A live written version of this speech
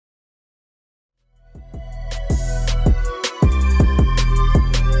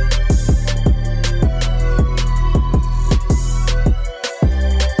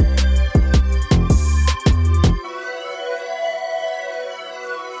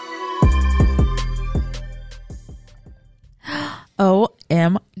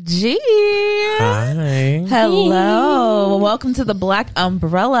G. Hi. Hello. Welcome to the Black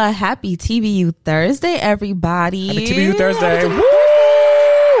Umbrella. Happy TBU Thursday, everybody. Happy TBU Thursday. Woo!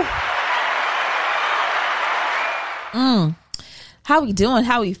 How we doing?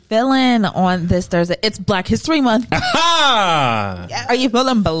 How we feeling on this Thursday? It's Black History Month. Are you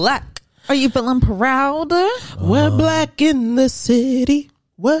feeling black? Are you feeling proud? We're black in the city.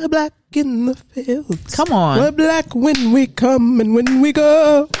 We're black in the fields. Come on. We're black when we come and when we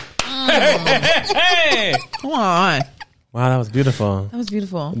go. Hey! Come on. Wow, that was beautiful. That was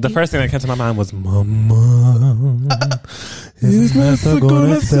beautiful. The first thing that came to my mind was, Mama, is Master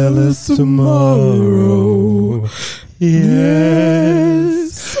gonna tell us tomorrow?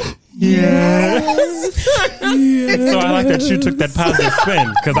 Yes. So I like that you took that positive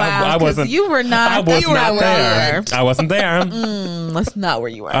spin because I wasn't. You were not. I was not there. I wasn't there. That's not where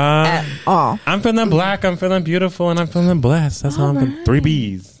you were at all. I'm feeling black. I'm feeling beautiful, and I'm feeling blessed. That's how I'm feeling. 3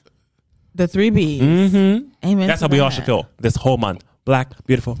 B's. The 3 B's. Mm-hmm. Amen. That's how we all should feel this whole month. Black,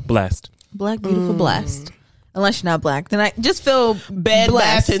 beautiful, blessed. Black, beautiful, blessed. Unless you're not black, then I just feel Bed,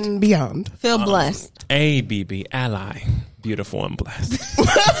 blessed. bath, and beyond. Feel blessed. ABB, ally, beautiful and blessed. Or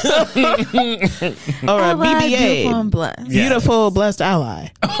a BBA. Beautiful and blessed. Beautiful, blessed ally.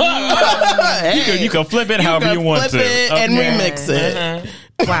 You can flip it however you want to. Flip it and remix it.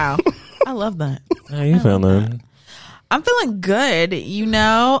 Wow. I love that. How you feeling? I'm feeling good, you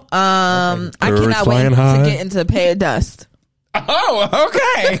know. I Birds cannot wait flying high. to get into Pay of Dust. Oh,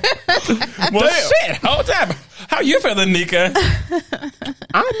 okay. Well, shit. Hold up. How you feeling, Nika?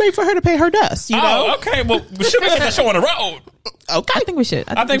 I made for her to pay her dust, you know? Oh, okay. Well, should we get the show on the road? Okay. I think we should.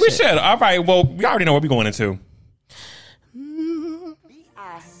 I think we should. All right. Well, we already know what we're going into.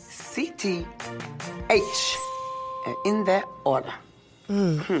 B-I-C-T-H. And in that order.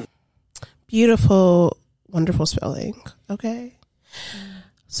 Beautiful, wonderful spelling. Okay.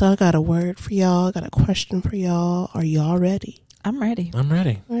 So I got a word for y'all. I got a question for y'all. Are y'all ready? I'm ready. I'm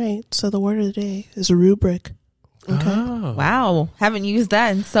ready. All right. So the word of the day is rubric. Okay. Oh. Wow. Haven't used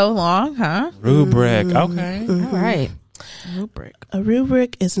that in so long, huh? Rubric. Okay. All right. Rubric. A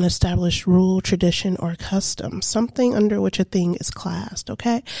rubric is an established rule, tradition, or custom, something under which a thing is classed.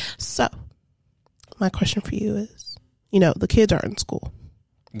 Okay. So my question for you is, you know, the kids are in school.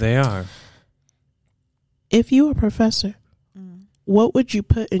 They are. If you were a professor, what would you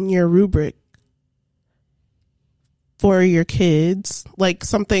put in your rubric for your kids? Like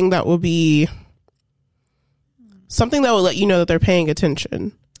something that will be something that will let you know that they're paying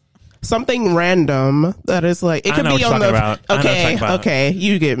attention. Something random that is like it I could know be what on you're the talking about. I know what you're talking about. Okay,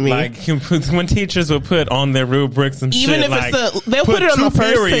 you get me. Like when teachers would put on their rubrics and Even shit, if like, it's they'll put it on two the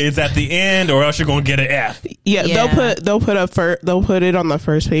first periods at the end, or else you're gonna get an F. Yeah, Yeah. they'll put it on the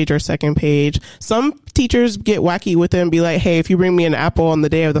first page or second page. Some teachers get wacky with it and be like, "Hey, if you bring me an apple on the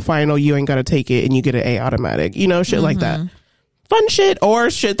day of the final, you ain't gotta take it, and you get an A automatic." You know, shit like that. Fun shit or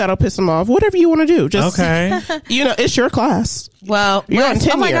shit that'll piss them off. Whatever you want to do. Just Okay. you know, it's your class. Well, You're on oh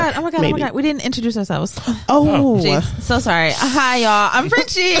my tenure, god! Oh my god! Oh maybe. my god! We didn't introduce ourselves. Oh, Jeez. So sorry. Hi, y'all. I'm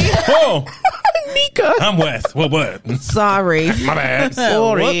Frenchie. Whoa. Nika. I'm Wes. What? Sorry, My bad.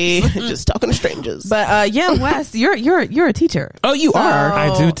 Sorry, just talking to strangers. but yeah, Wes, you're a teacher. Oh, you are.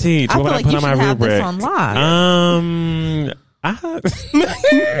 I do teach. I What feel would like I put you on should my have this rubric? on live. I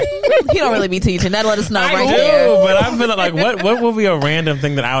You don't really be teaching. That let us know right do, here. but I'm feeling like what would be a random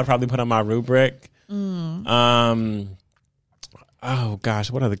thing that I would probably put on my rubric? Oh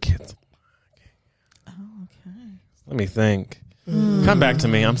gosh, what are the kids? Let me think. Come back to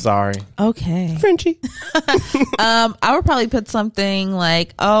me. I'm sorry. Okay. Frenchie. I would probably put something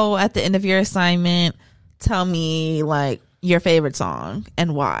like, oh, at the end of your assignment, tell me like your favorite song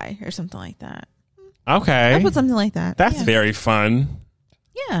and why, or something like that. Okay, I put something like that. that's yeah. very fun.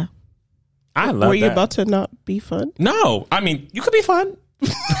 Yeah. I love Were you that. about to not be fun? No, I mean you could be fun.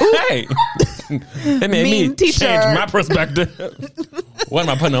 Hey, it made Mean me teacher. change my perspective. What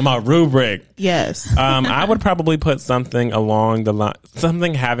am I putting on my rubric? Yes. I would probably put something along the line,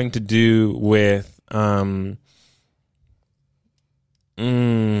 something having to do with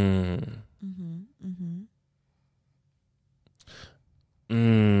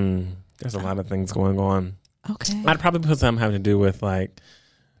there's a lot of things going on. Okay. I'd probably put something having to do with like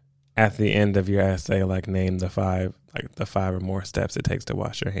at the end of your essay, like name the five or more steps it takes to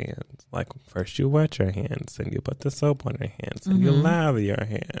wash your hands. Like first you wet your hands, and you put the soap on your hands, and you lather your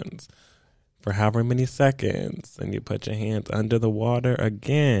hands for however many seconds, and you put your hands under the water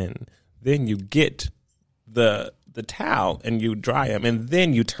again. Then you get the towel and you dry them, and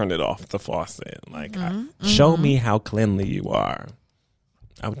then you turn it off the faucet. Like show me how cleanly you are.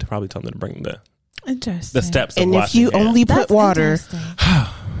 I would probably tell them to bring the Interesting. steps of And if washing you hands. only put That's water, interesting.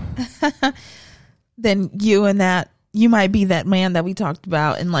 then you might be that man that we talked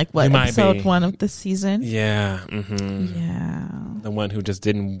about in like what You might episode be. 1 of the season. Yeah. Mm-hmm. Yeah. The one who just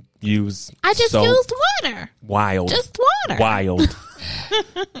didn't use. I just soap. used water. Wild. Just water. Wild.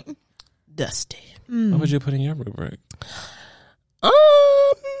 Dusty. What would you put in your rubric?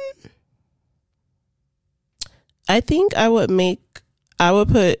 I think I wouldn't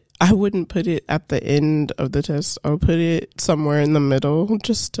put it at the end of the test. I would put it somewhere in the middle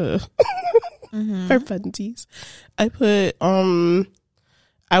just to for funsies. I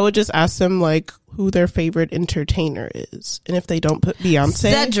would just ask them like who their favorite entertainer is. And if they don't put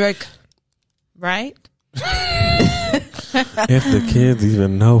Beyonce, Cedric. Right? If the kids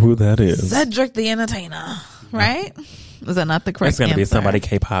even know who that is. Cedric the Entertainer. Right? Is that not the correct It's going to be answer? somebody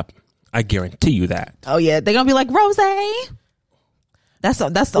K-pop. I guarantee you that. Oh, yeah. They're going to be like, Rose. That's the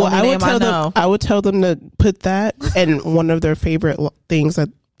only name I know. I would tell them to put that and one of their favorite things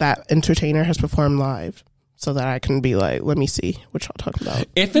that entertainer has performed live, so that I can be like, let me see what y'all talking about.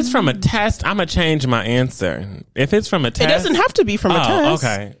 If it's from a test, I'm going to change my answer. If it's from a test. It doesn't have to be from a test.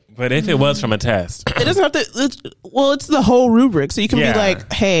 Okay. But if it was from a test. It doesn't have to. It's the whole rubric, so you can Yeah. be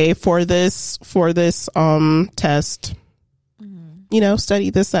like, hey, for this test, study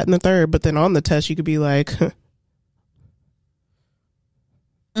this, that, and the third. But then on the test, you could be like,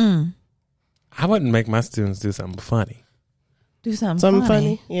 I wouldn't make my students do something funny. Do something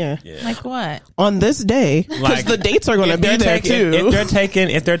funny. Yeah. Like what? On this day, because Like, the dates are going to If be they're there taking- too.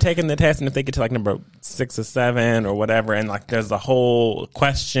 If they're taking the test and if they get to like number 6 or 7 or whatever, and like there's a whole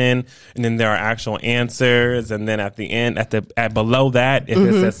question and then there are actual answers, and then at the end, at below that, if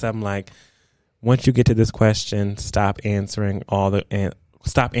it says something like, once you get to this question, stop answering the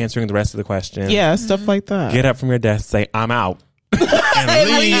rest of the question. Yeah, stuff like that. Get up from your desk, say I'm out, and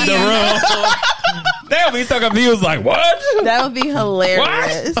leave the room. They'll be so confused, like, what? That would be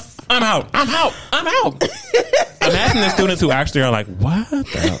hilarious. What? I'm out. Imagine the students who actually are like, what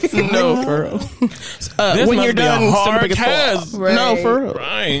the No, for real. This when must you're be a done, send hard a big test. applause. No, for real.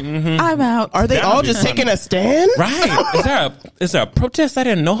 Right. Mhm. I'm out. Are they That all would be just funny. taking a stand? Right. Is there a protest I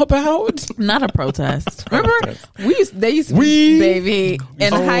didn't know about? Not a protest. Remember, they used to We- be, baby,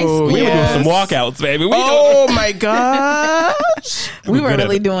 in high school. We were doing Yes. some walkouts, baby. Oh my gosh. We were good at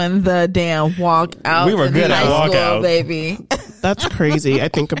really it. doing the damn walkout. We were in good at high school, walkouts. baby. That's crazy. I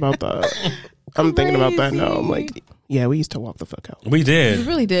think about that. I'm thinking about that now. I'm like, yeah, we used to walk the fuck out. We did. We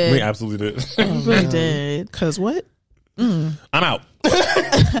really did. We absolutely did. We really did. Cause what? I'm out.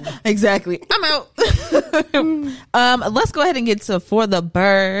 Exactly. I'm out. Let's go ahead and get to For the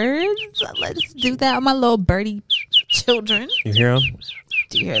Birds. Let's do that. My little birdie children. You hear them?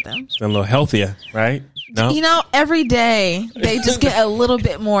 Do you hear them? A little healthier, right? No? You know, every day they just get a little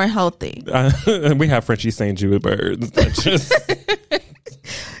bit more healthy. We have Frenchie St. Jude birds. That just,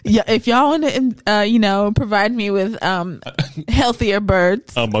 Yeah, if y'all want to, provide me with healthier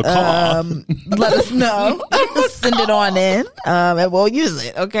birds, a macaw. let us know. Send it on in, and we'll use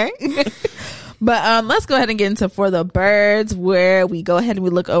it. Okay. But let's go ahead and get into For the Birds, where we go ahead and we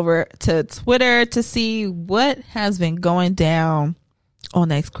look over to Twitter to see what has been going down on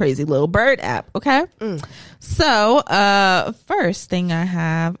this crazy little bird app. Okay. So first thing I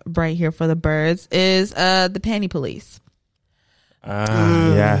have right here for the birds is the panty police.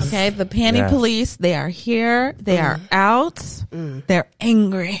 Yes. Okay, the panty Yes. police, they are here, they are out, they're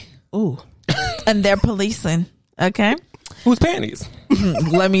angry. Ooh. And they're policing. Okay. Whose panties?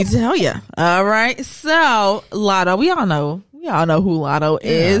 Let me tell you. All right. So Lotto, we all know who Lotto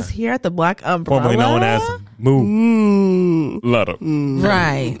is here at the Black Umbrella. Formerly known as Moo Lotto.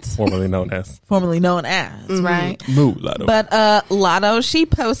 Right. Formerly known as Formerly known as, right? Moo Lotto. But Lotto, she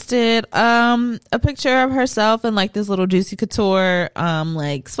posted a picture of herself in like this little Juicy Couture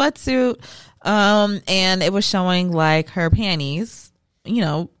like sweatsuit. And it was showing like her panties,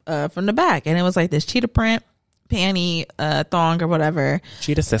 from the back. And it was like this cheetah print panty thong or whatever.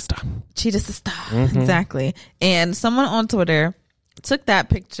 Cheetah sister. Exactly. And someone on Twitter took that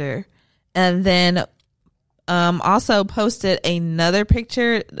picture and then also posted another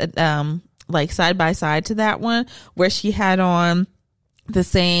picture like side by side to that one, where she had on the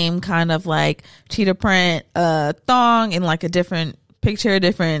same kind of like cheetah print thong and like a different picture,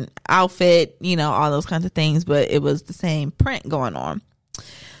 different outfit, all those kinds of things, but it was the same print going on.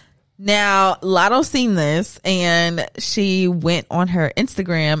 Now, Lotto seen this and she went on her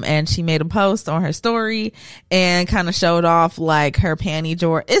Instagram and she made a post on her story and kind of showed off like her panty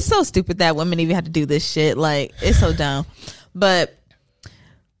drawer. It's so stupid that women even have to do this shit. Like, it's so dumb. But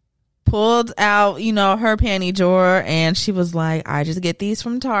pulled out, her panty drawer, and she was like, I just get these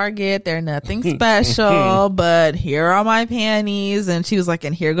from Target. They're nothing special, but here are my panties. And she was like,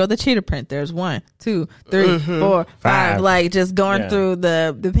 and here go the cheetah print. There's 1, 2, 3, 4, 5. Like, just going through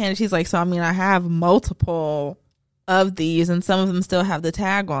the panties. She's like, so, I mean, I have multiple of these, and some of them still have the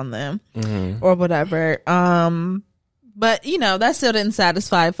tag on them or whatever. But, that still didn't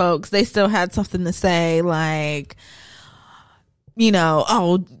satisfy folks. They still had something to say, like,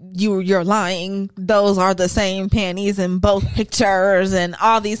 oh, you're lying. Those are the same panties in both pictures and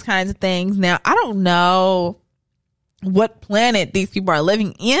all these kinds of things. Now, I don't know what planet these people are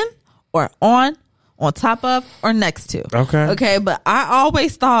living in or on top of, or next to. Okay. But I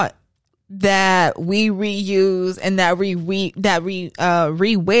always thought that we reuse and that we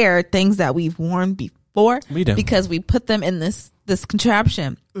rewear things that we've worn before. We do. Because we put them in this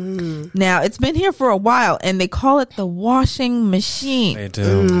contraption. Now, it's been here for a while, and they call it the washing machine. They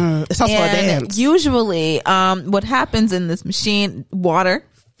do. It's also a dance. Usually, what happens in this machine, water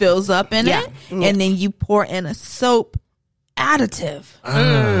fills up in it, and then you pour in a soap additive,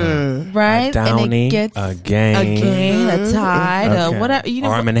 right? A Downy, and it gets a Gain, a Tide, whatever,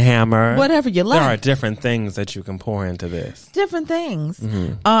 Arm and Hammer, whatever you like. There are different things that you can pour into this. Different things.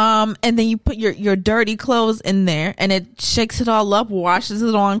 And then you put your dirty clothes in there, and it shakes it all up, washes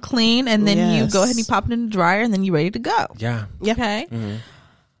it on clean, and then you go ahead and you pop it in the dryer, and then you're ready to go. Yeah. Okay.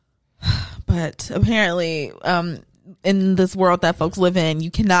 But apparently, in this world that folks live in, you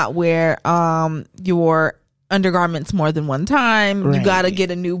cannot wear your undergarments more than one time. Right. You got to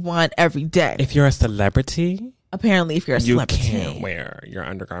get a new one every day. If you're a celebrity, apparently, if you're a celebrity, you can't wear your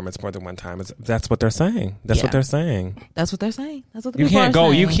undergarments more than one time. That's what they're saying. That's what they're saying. That's what they're saying. That's what you can't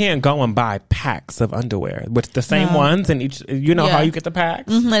go. You can't go and buy packs of underwear with the same ones, and each. You know how you get the packs,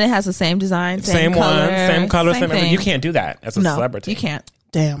 and it has the same design, same color, one, same color, same everything. You can't do that as a celebrity. You can't.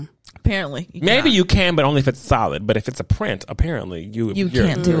 Damn. Apparently, maybe you can, but only if it's solid. But if it's a print, apparently you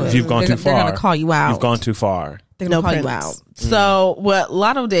can't do it. You've gone too far. They're gonna call you out. You've gone too far. They're gonna call you out. So what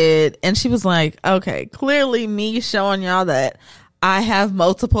Lotto did, and she was like, okay, clearly me showing y'all that I have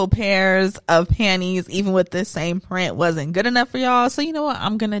multiple pairs of panties, even with this same print, wasn't good enough for y'all. So you know what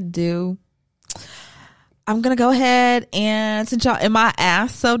I'm gonna do? I'm gonna go ahead, and since y'all in my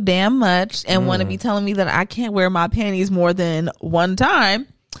ass so damn much and want to be telling me that I can't wear my panties more than one time,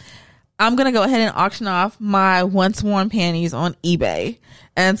 I'm going to go ahead and auction off my once worn panties on eBay.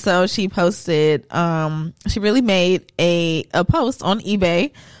 And so she posted, she really made a post on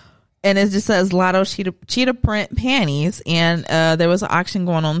eBay, and it just says Lotto cheetah print panties. And there was an auction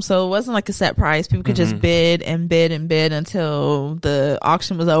going on. So it wasn't like a set price. People could just bid and bid and bid until the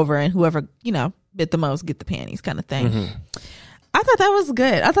auction was over, and whoever, bid the most get the panties kind of thing. I thought that was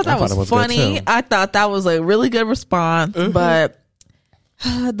good. I thought that was funny. I thought that was a really good response, but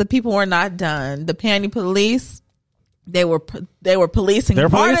the people were not done. The panty police, they were policing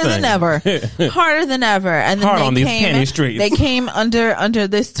harder than ever, harder than ever. And then hard on these panty streets. They came under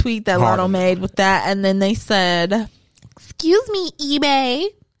this tweet that Lotto made with that, and then they said, "Excuse me, eBay,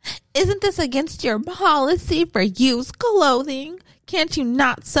 isn't this against your policy for used clothing? Can't you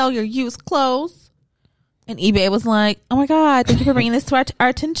not sell your used clothes?" And eBay was like, "Oh my God, thank you for bringing this to our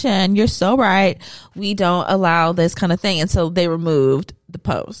attention. You're so right. We don't allow this kind of thing." And so they removed the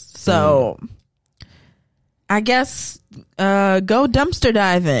post. So I guess go dumpster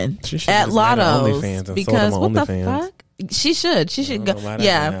diving at Lotto's, because what the fuck? She should go.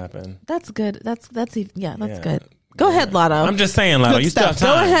 Yeah, that's good. That's good. Go ahead, Lotto. I'm just saying, Lotto. You still have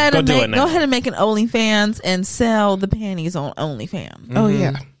time. Go ahead and make an OnlyFans and sell the panties on OnlyFans. Oh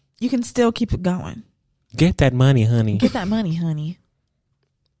yeah, you can still keep it going. Get that money, honey. Get that money, honey.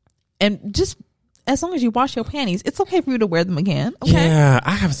 And just as long as you wash your panties, it's okay for you to wear them again. Okay? Yeah,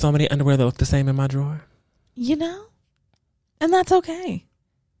 I have so many underwear that look the same in my drawer. And that's okay,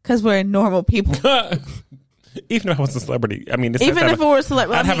 because we're normal people. Even if I was a celebrity, I mean, even if it were a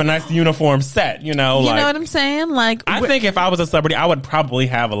celebrity, I'd have a nice uniform set. You know what I'm saying? Like, I think if I was a celebrity, I would probably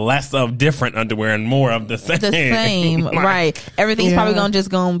have less of different underwear and more of the same. Like, right? Everything's probably just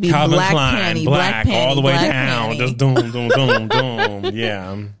gonna be Calvin black Klein, panty, black panty, all the way down, panty. Just doom, doom, doom, doom.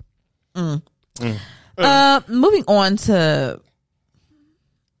 Yeah. Moving on to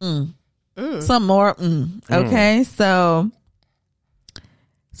some more. Okay, so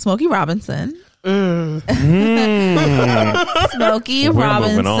Smokey Robinson. Smokey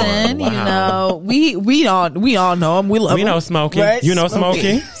Robinson, wow. we all know him. We love him. We know Smokey. Right? You know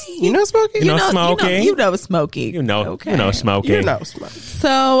Smokey. You know Smokey. You know Smokey. You know Smokey. You know okay. You know Smokey. You know Smokey.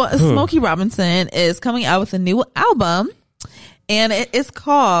 So Smokey Robinson is coming out with a new album, and it is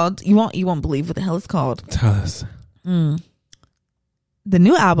called. You won't believe what the hell it's called. Tell us. The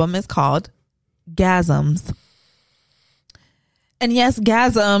new album is called Gasms. And yes,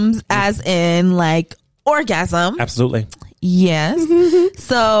 gasms as in like orgasm. Absolutely. Yes.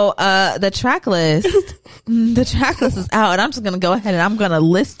 So the track list is out, and I'm just gonna go ahead and I'm gonna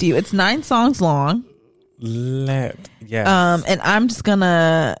list you. It's 9 songs long. Yes. And I'm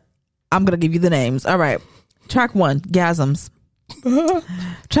gonna give you the names. All right. Track 1, Gasms.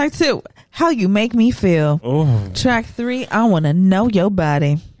 Track 2, How You Make Me Feel. Oh. Track 3, I Wanna Know Your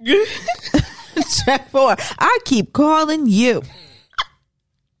Body. Track 4, I Keep Calling You.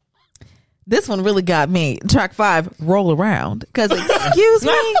 This one really got me. Track 5, Roll Around. Because, excuse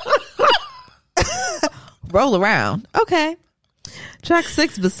me. Roll Around. Okay. Track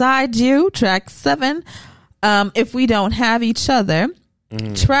 6, Beside You. Track 7, If We Don't Have Each Other.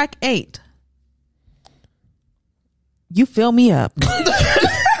 Track 8, You Fill Me Up.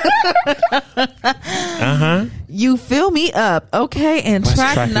 You Fill Me Up. Okay. And What's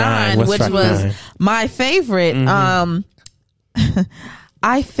track 9, What's which track was 9? my favorite,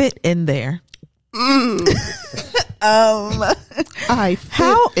 I Fit in There. I fit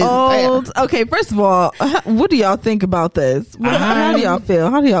How in old? there. Okay, first of all, what do y'all think about this? How do y'all feel?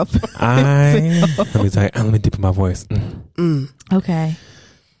 How do y'all feel? Let me tell you, let me deepen my voice. Okay.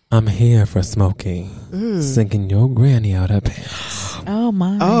 I'm here for Smokey, singing your granny out her pants. Oh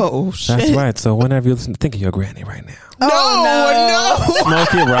my. Oh shit! That's right. So whenever you listen, think of your granny right now. No.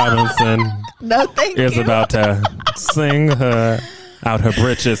 Smokey Robinson No, thank is you. about to sing her out her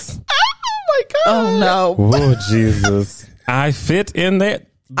britches. Oh no. Oh Jesus! I fit in there.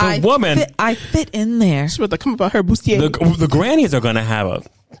 I fit in there. She's about to come about her bustier. The grannies are gonna have a.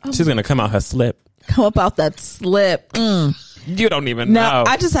 She's gonna come out her slip. Come up out that slip. You don't even Now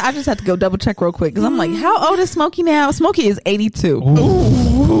know. I just had to go double check real quick because I'm like, how old is Smokey now? Smokey is 82.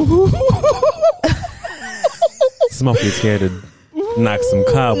 Smokey's here to knock some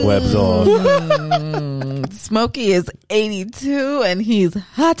cobwebs off. Smokey is 82 and he's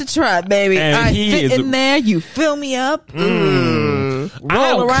hot to try, baby. And I he fit is- in there. You fill me up. I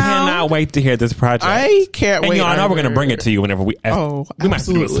Roll around. cannot wait to hear this project. I can't and wait. y'all know we're either. gonna bring it to you whenever we. Oh, we might have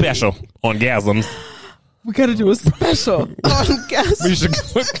to do a absolutely. special on gasms. We gotta do a special. Guess. We should.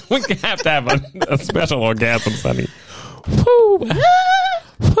 We can have to have a special on gasms, honey. Woo.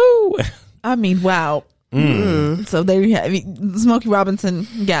 Woo. I mean, wow. So there you have it. Smokey Robinson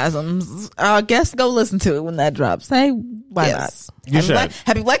Gasms. I guess go listen to it when that drops. Hey, why Yes. not? You should.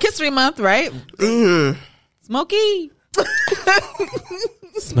 Happy Black History Month, right? Smokey.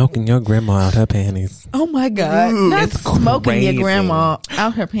 Smoking your grandma out her panties. Oh my God. Not It's smoking crazy. your grandma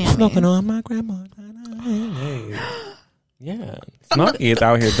out her pants. Smoking on my grandma. Yeah. Smokey is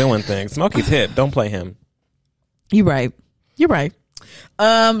out here doing things. Smokey's hip. Don't play him. You're right. You're right.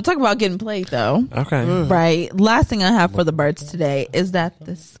 Talk about getting played though. Okay. Right. Last thing I have for the birds today is that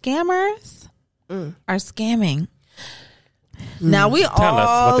the scammers are scamming. Now we us what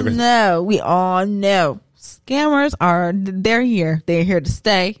all they're- know scammers they're here. They're here to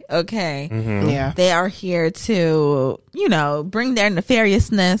stay. Okay. Yeah. They are here to, bring their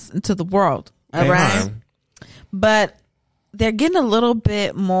nefariousness into the world. All right. But they're getting a little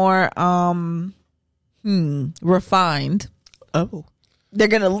bit more refined. Oh. They're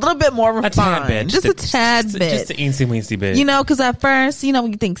getting a little bit more refined. A tad bit. Just a tad bit. Just an eensy weensy bit. Because at first,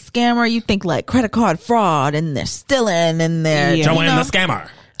 when you think scammer, you think like credit card fraud and they're stealing and they're Yeah. Joanne the scammer.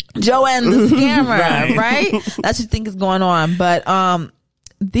 Joanne the scammer, Right. right? That's what you think is going on. But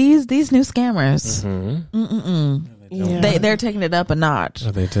these new scammers, Yeah. they're taking it up a notch. What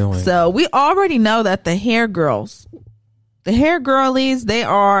are they doing? So we already know that the hair girlies, they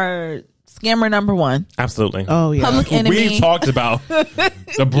are scammer number one. Absolutely. Oh yeah. Public enemy. We've talked about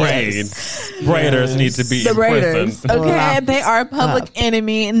the braids. Braiders need to be The in Raiders. prison. Okay, they are public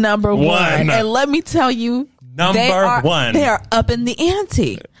enemy number one. And let me tell you, Number one. They are up in the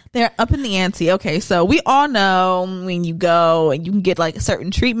ante. They're up in the ante. Okay, so we all know when you go and you can get like certain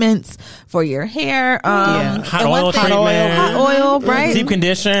treatments for your hair. Yeah. Hot and one oil thing- treatment. Hot oil, right? Deep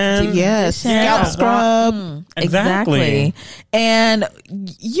condition. Yes. Yeah. Scalp scrub. Exactly. And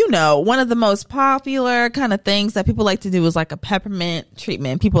one of the most popular kind of things that people like to do is like a peppermint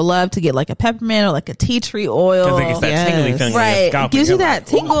treatment. People love to get like a peppermint or like a tea tree oil. Because it gets that tingly Yes. feeling in your Right. scalp. It gives and you you're that like,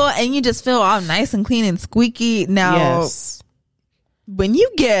 tingle and you just feel all nice and clean and squeaky. Now, Yes. when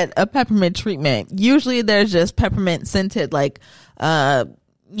you get a peppermint treatment, usually there's just peppermint scented like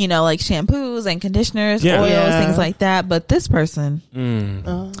shampoos and conditioners, Yeah. oils, Yeah. things like that. But this person,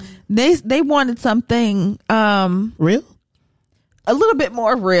 "Mm, they wanted something Real? a little bit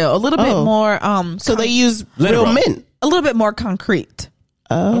more real, a little bit Oh. more So they use Literal. real mint. a little bit more concrete.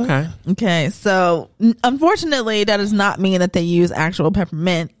 Okay. Okay, so unfortunately, that does not mean that they use actual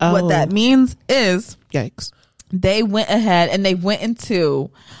peppermint. What that means is Yikes. they went ahead and they went into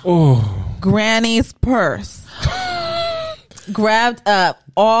Oh. Granny's purse, grabbed up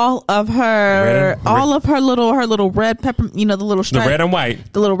all of her little red pepper, the little The stripe, red and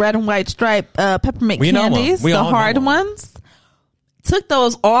white. the little red and white stripe peppermint We know 'em. candies, We the all know hard 'em. ones. Took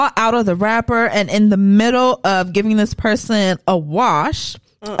those all out of the wrapper, and in the middle of giving this person a wash,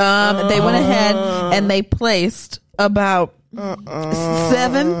 they went ahead and they placed about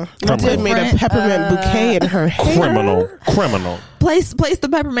 7 They made a peppermint bouquet in her hair. Criminal. Place the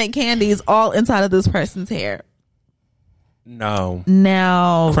peppermint candies all inside of this person's hair. No.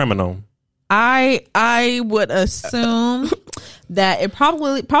 Now, Criminal. I would assume that it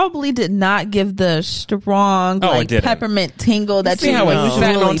probably did not give the strong Oh, it like didn't. peppermint tingle that See you how it's sitting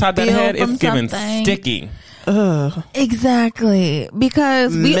usually on top of that feel head? from It's giving something. sticky. Exactly,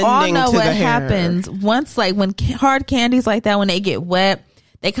 because we all Mending know to what the hair. happens once, like when hard candies like that, when they get wet,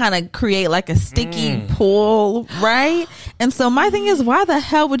 they kind of create like a sticky pool, right? And so my thing is, why the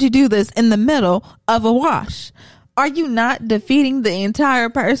hell would you do this in the middle of a wash? Are you not defeating the entire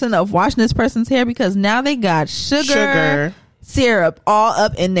person of washing this person's hair? Because now they got sugar syrup all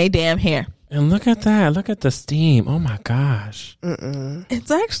up in their damn hair. And look at that. Look at the steam. Oh my gosh.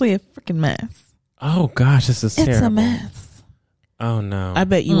 It's actually a freaking mess. Oh gosh, this is terrible. It's a mess. Oh no. I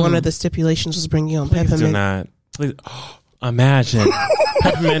bet you one of the stipulations was bring your own Please peppermint. do not. Please. Imagine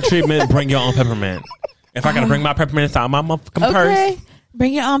peppermint treatment. Bring your own peppermint. If I gotta bring my peppermint inside my motherfucking Okay, purse,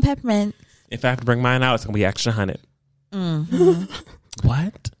 bring your own peppermint. if I have to bring mine out, it's gonna be extra 100.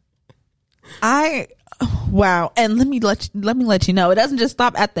 What? Wow, and let me let you know, it doesn't just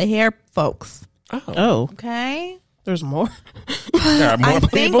stop at the hair, folks. Oh, Okay, there's more. There are more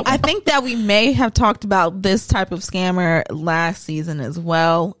people. I think that we may have talked about this type of scammer last season as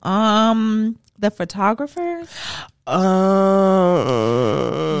well. The photographers.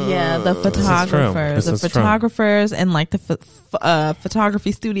 Yeah, the photographers, This is true. and like the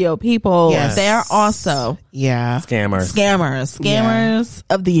photography studio people. Yes. They are also Yeah. scammers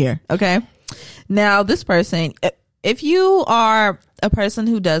of the year. Okay. Now this person, if you are a person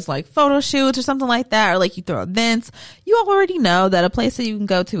who does like photo shoots or something like that, or like you throw events, you already know that a place that you can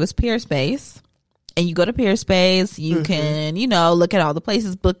go to is Peerspace. And you go to Peerspace, you can, look at all the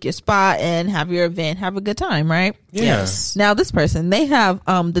places, book your spot, and have your event, have a good time, right? Yes. Now this person, they have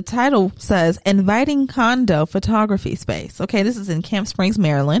the title says inviting condo photography space. Okay, this is in Camp Springs,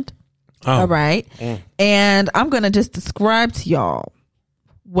 Maryland. Oh. All right. And I'm gonna just describe to y'all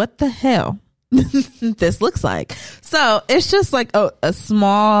what the hell this looks like. So it's just like a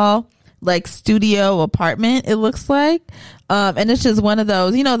small like studio apartment, it looks like. And it's just one of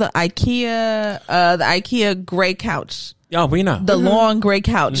those, the IKEA gray couch. Oh, we know. The long gray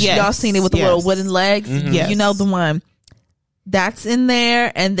couch. Yes. Y'all seen it with the Yes. little wooden legs? Yes. You know the one. That's in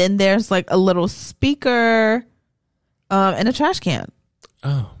there, and then there's like a little speaker and a trash can.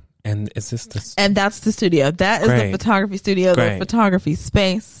 Oh, and is this the And that's the studio. That is Great. the photography studio, Great. the photography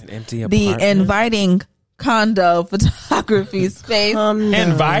space. an empty The apartment? inviting condo photography space.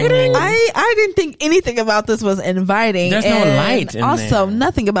 Inviting? I didn't think anything about this was inviting. There's no and light in also, there.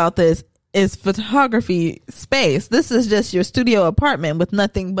 nothing about this is photography space. This is just your studio apartment with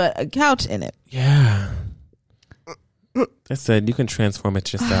nothing but a couch in it. Yeah. They said you can transform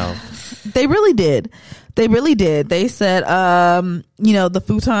it yourself. They really did. They said, the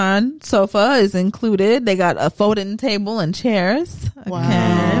futon sofa is included. They got a folding table and chairs.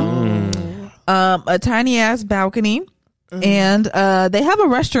 Okay. A tiny ass balcony, and they have a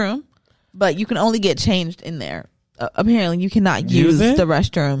restroom, but you can only get changed in there. Apparently, you cannot use it? the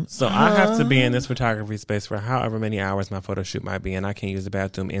restroom. So I have to be in this photography space for however many hours my photo shoot might be, and I can't use the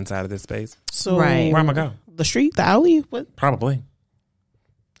bathroom inside of this space. So Right. Where am I go? The street, the alley, what? Probably.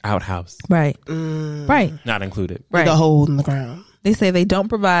 Outhouse. Right, right, Not included. right. The hole in the ground. They say they don't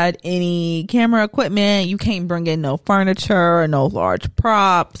provide any camera equipment. You can't bring in no furniture or no large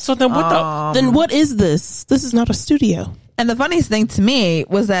props. So then what the... Then what is this? This is not a studio. And the funniest thing to me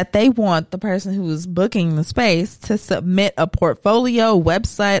was that they want the person who's booking the space to submit a portfolio,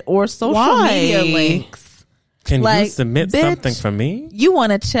 website, or social Why? media links. Can you like, submit bitch, something for me? You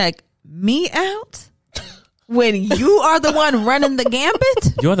want to check me out when you are the one running the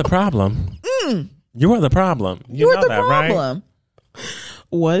gambit? You're the problem. You are the problem. You You're know the that, problem.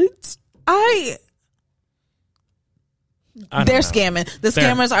 What? I right? They're scamming. The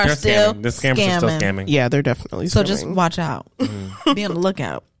scammers are they're still scamming. The scammers are still scamming. Yeah, they're definitely. So just scamming. watch out. Be on the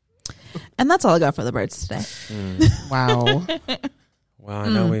lookout. And that's all I got for the birds today. Wow. Well, I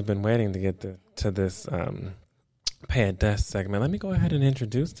know we've been waiting to get to this Pay It Dust segment. Let me go ahead and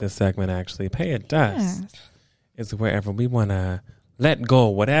introduce this segment, actually. Pay It Dust is wherever we want to let go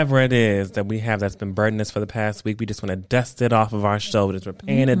of whatever it is that we have that's been burdening us for the past week. We just want to dust it off of our shoulders. We're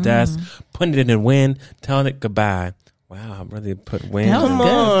paying it dust, putting it in the wind, telling it goodbye. Wow, I really put wind. That was good.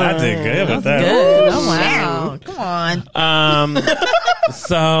 I did good with that. Good. Oh, wow. Come on.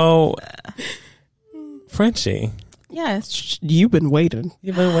 So, Frenchie. Yes. You've been waiting.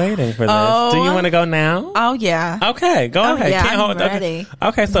 You've been waiting for this. Oh. Do you want to go now? Oh, yeah. Okay, go ahead. Yeah, Can't hold. I'm ready.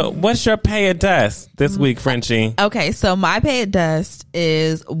 Okay, so what's your pay it dust this week, Frenchie? Okay, so my pay it dust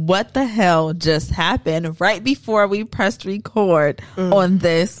is what the hell just happened right before we pressed record on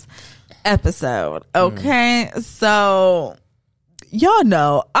this episode. Okay, so y'all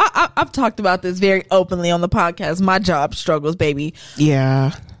know I've talked about this very openly on the podcast. My job struggles, baby.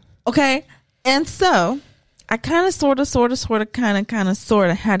 Yeah. Okay, and so I kind of sort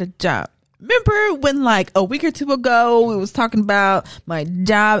of had a job. Remember when like a week or two ago we was talking about my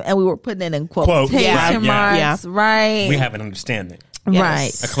job and we were putting it in quotation marks, right? We have an understanding.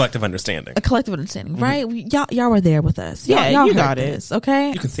 Right. A collective understanding. A collective understanding, right? Y'all were there with us. Yeah, y'all you heard got it. this,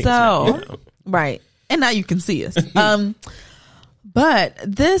 okay? You can see us now, you know. Right. And now you can see us. But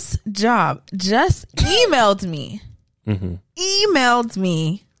this job just emailed me. Emailed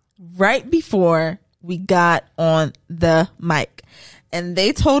me right before we got on the mic. And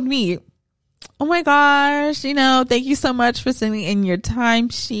they told me, oh my gosh, thank you so much for sending in your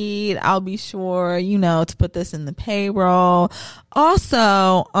timesheet. I'll be sure, to put this in the payroll.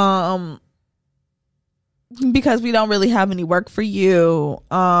 Also, because we don't really have any work for you,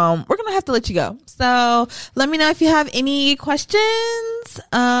 we're going to have to let you go. So let me know if you have any questions.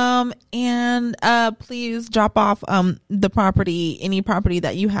 And please drop off any property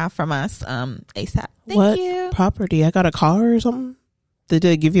that you have from us ASAP. Thank you. Property? I got a car or something? Did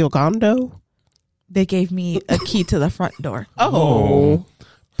they give you a condo? They gave me a key to the front door. Oh.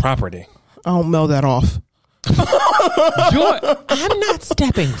 Property. I'll mail that off. I'm not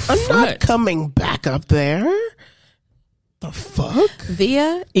stepping foot. I'm not coming back up there. The fuck?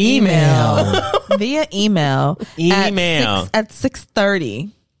 Via email. Via email. Email. At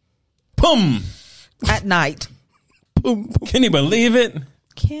 6:30 Boom. at night. Can you believe it?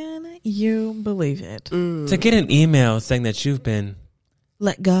 Can you believe it? To get an email saying that you've been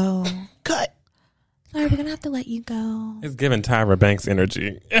Let go. Cut. Sorry, we're going to have to let you go. It's giving Tyra Banks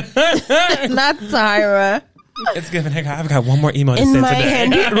energy. Not Tyra. It's giving, hey, I've got one more email to In send my today.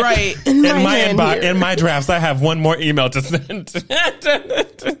 hand, right. In my hand inbox, here. in my drafts, I have one more email to send.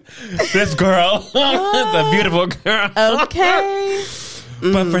 This girl is a beautiful girl. Okay.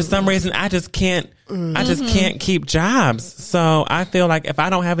 But for some reason, I just can't. I just can't keep jobs. So I feel like if I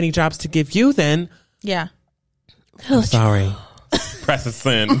don't have any jobs to give you, then Yeah. I'm sorry. Press a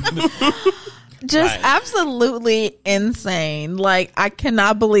send. Just Right. absolutely insane. Like, I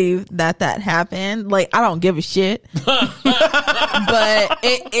cannot believe that happened. Like, I don't give a shit. But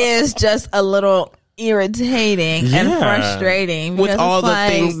it is just a little irritating and frustrating. With because all it's the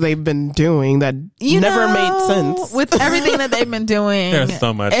like, things they've been doing that never made sense. With everything that they've been doing. There's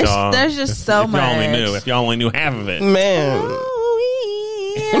so much, y'all. There's just so much. If y'all only knew half of it. Man.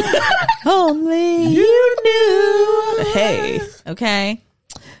 Only you knew. Hey. Okay.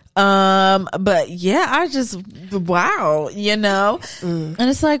 But yeah, I just, wow, and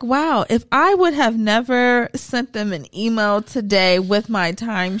it's like, wow, if I would have never sent them an email today with my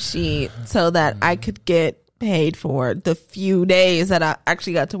timesheet so that I could get paid for the few days that I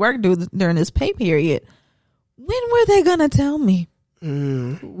actually got to work during this pay period, when were they gonna tell me?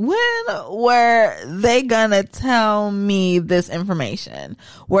 When were they gonna tell me this information?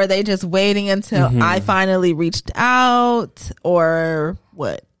 Were they just waiting until I finally reached out, or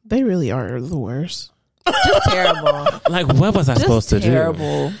what? They really are the worst. Just terrible. Like, what was I supposed to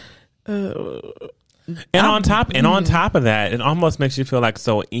terrible. do? And on top of that, it almost makes you feel like,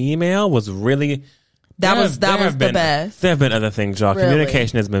 so email was really That was the best. There have been other things, y'all. Really.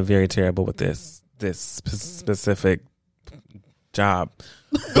 Communication has been very terrible with this specific job,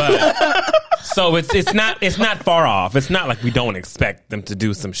 but so it's not far off. It's not like we don't expect them to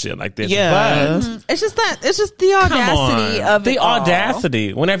do some shit like this. Yeah. but It's just the audacity of the it all.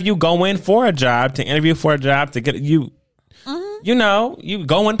 audacity. Whenever you go in for a job, to interview for a job, to get you. You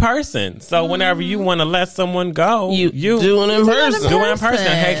go in person. So whenever you want to let someone go, you do it in person. do it in person.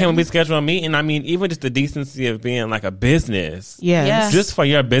 Hey, can we schedule a meeting? I mean, even just the decency of being like a business. Yes. Yeah. Just for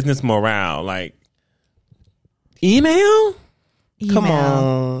your business morale. Like, email? Come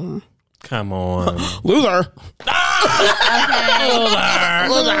on. Come on. Loser.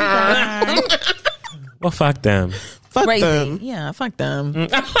 Well, fuck them. Fuck crazy. them. Yeah, fuck them.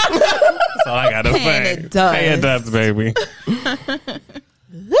 That's all I gotta Paying say. it does. Pay it does, baby.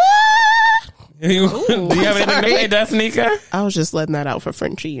 Do you have anything to pay dust, Nika? I was just letting that out for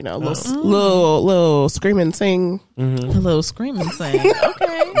Frenchie, you know, little scream and sing. A little screaming saying,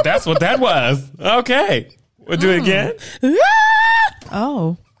 okay. That's what that was. Okay. We'll do it again.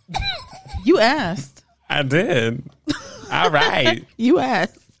 Oh. You asked. I did. All right. You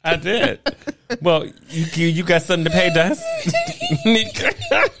asked. I did. Well, you got something to pay, Dust? Nika.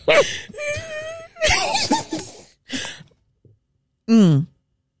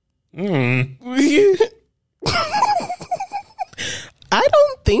 I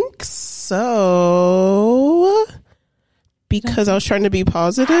don't think so. Because I was trying to be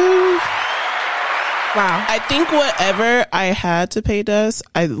positive. Wow. I think whatever I had to pay Dust,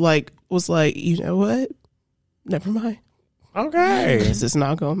 I was like, you know what? Never mind. Okay. This is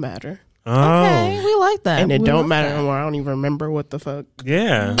not gonna matter. Oh. Okay, we like that. And it We don't like matter that. anymore. I don't even remember what the fuck.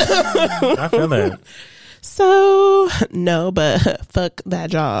 Yeah. I feel that. So no, but fuck that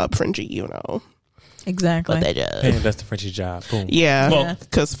job, Frenchie, you know. Exactly. Fuck that job. Paying Dust the Frenchie job. Boom. Yeah. Well-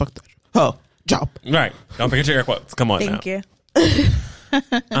 Because fuck that job. Oh, job. Right. Don't forget your air quotes. Come on Thank now. you.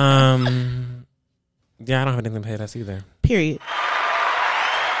 Yeah, I don't have anything to pay Dust either. Period.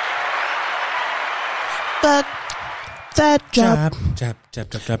 Fuck that job. Job.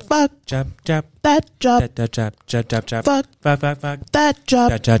 Fuck Job. that job. Job. Fuck Fuck. that job. Fuck that job. Fuck Fuck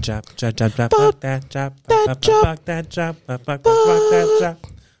that job. that job. Fuck that job. Fuck that job.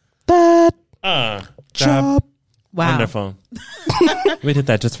 That Job. job. Wow. Wonderful. We did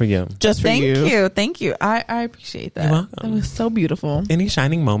that just for you. Just for Thank you. you. Thank you. I appreciate that. You're welcome. That was so beautiful. Any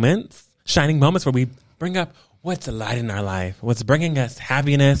shining moments? Shining moments where we bring up what's a light in our life, what's bringing us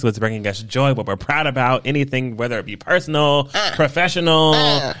happiness, what's bringing us joy, what we're proud about, anything, whether it be personal, professional,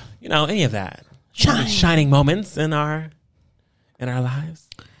 any of that. Shining moments in our lives.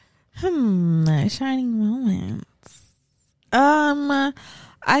 Shining moments.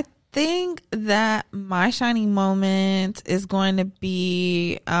 I think that my shining moment is going to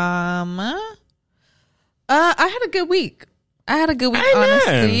be I had a good week. Amen.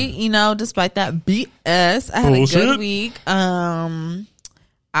 Honestly. Despite that BS, I had Bullshit. a good week.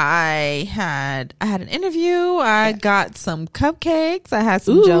 I had an interview. I got some cupcakes. I had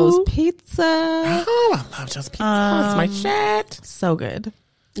some Ooh. Joe's Pizza. Oh, I love Joe's Pizza. That's my shit. So good.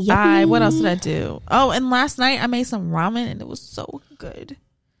 Yummy. What else did I do? Oh, and last night I made some ramen and it was so good.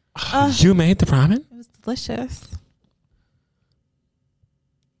 You made the ramen? It was delicious.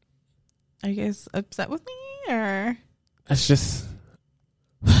 Are you guys upset with me or? That's just.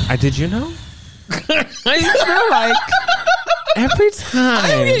 Did you know? I feel like Every time.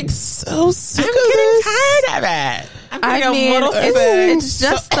 I'm getting so sick of getting this. tired of it. I mean, it's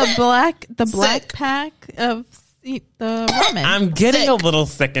just the black Sick. pack of the ramen. I'm getting a little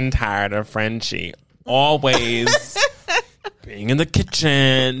sick and tired of Frenchie. Always being in the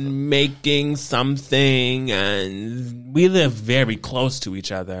kitchen, making something, and we live very close to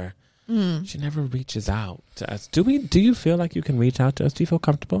each other. She never reaches out to us. Do you feel like you can reach out to us? Do you feel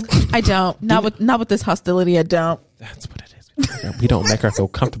comfortable? I don't. Not with this hostility. I don't. That's what it is. We don't make her feel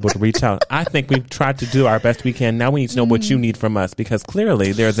comfortable to reach out. I think we've tried to do our best we can. Now we need to know what you need from us because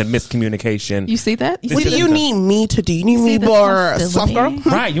clearly there's a miscommunication. You see that? What do you need me to do? You need me this more hostility? softer?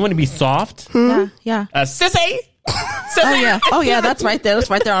 Right. You want to be soft? Yeah. Sissy? Oh yeah. That's right there. That's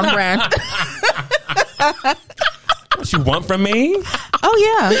right there on brand. What you want from me?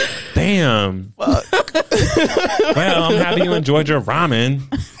 Oh yeah. Damn. Well, I'm happy you enjoyed your ramen.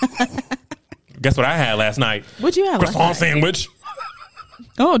 Guess what I had last night? What'd you have? last Croissant night? sandwich.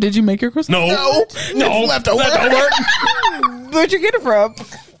 Oh, did you make your croissant? No. It's leftover. Where'd you get it from?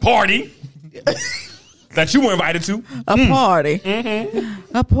 Party. That you were invited to. A party.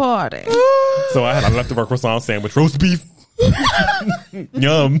 A party. So I had a leftover croissant sandwich, roast beef.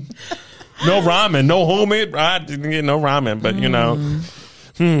 Yum. No ramen, no homemade. I didn't get no ramen, but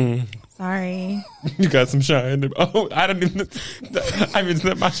Sorry. you got some shine. Oh, I haven't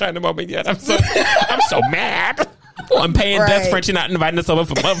slipped my shining moment yet. I'm so mad. Oh, I'm paying dust for you not inviting us over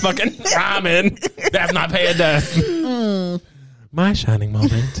for motherfucking ramen. That's not paying dust. My shining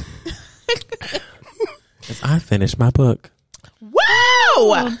moment is I finished my book.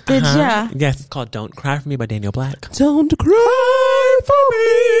 Wow! Did ya? Yes, it's called Don't Cry For Me by Daniel Black. Don't cry for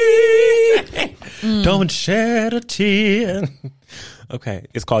me. Don't shed a tear. Okay,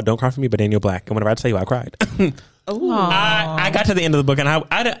 it's called Don't Cry For Me by Daniel Black. And whenever I tell you I cried. I got to the end of the book and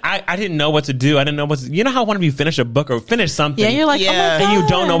I didn't know what to do. I didn't know you know how whenever you finish a book or finish something. Yeah, you're like, Yeah. oh my God. and you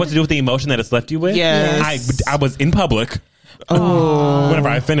don't know what to do with the emotion that it's left you with. Yes. I was in public whenever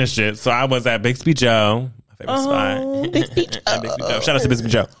I finished it. So I was at Bixby Joe. My favorite spot. Bixby Joe. Bixby Joe. Shout out to Bixby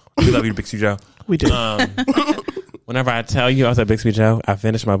Joe. We love you, Bixby Joe. We do. Whenever I tell you I was at Bixby Joe, I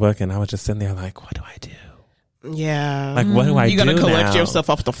finished my book and I was just sitting there like, what do I do? Yeah. Like, what do I do? You're going to collect now? yourself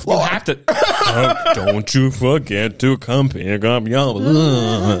off the floor. You have to. Don't you forget to come pick up your.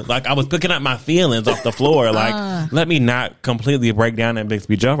 Like, I was picking up my feelings off the floor. Like, let me not completely break down at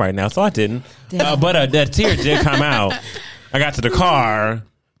Bixby Joe right now. So I didn't. But that tear did come out. I got to the car,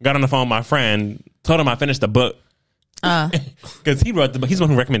 got on the phone with my friend, told him I finished the book. Because he wrote the book. He's the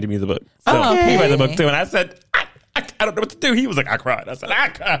one who recommended me the book. So he read the book too. And I said, I don't know what to do. He was like, I cried. I said, I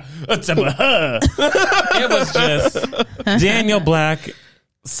cried. It was just Daniel Black.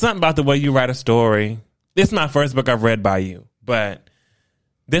 Something about the way you write a story. This is my first book I've read by you, but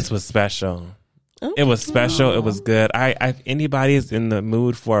this was special. It was special. It was good. If anybody is in the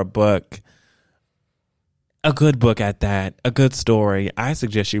mood for a book, a good book at that, a good story, I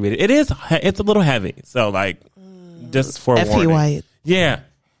suggest you read it. It's a little heavy. So like, just for F.E. warning. White. Yeah.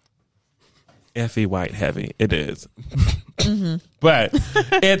 F.E. White heavy. It is. But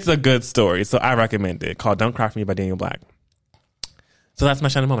it's a good story. So I recommend it. Called Don't Cry For Me by Daniel Black. So that's my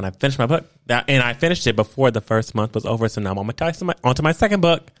shining moment. I finished my book. And I finished it before the first month was over. So now I'm on to my second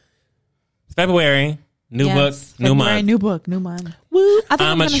book. It's February. New book, new month. New book, new month. Woo. I think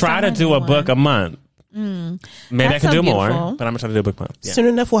I'm going to try to do a book a month. Maybe That's I can so do beautiful. more, but I'm going to try to do a book month. Yeah. Soon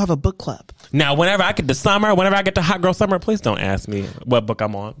enough, we'll have a book club. Now, whenever I get to summer, whenever I get to Hot Girl Summer, please don't ask me what book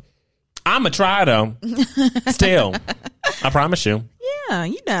I'm on. I'm going to try though. Still. I promise you. Yeah,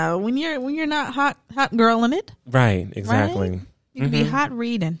 you know, when you're not hot girl in it, Right, exactly. right? You can be hot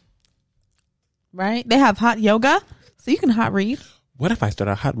reading. Right? They have hot yoga, so you can hot read. What if I start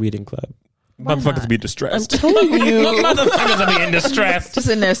a hot reading club? Why Motherfuckers not? be distressed. I'm telling you. Motherfuckers are being distressed. Just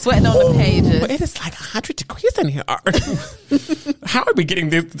in there sweating on the pages. Well, it is like 100 degrees in here. How are we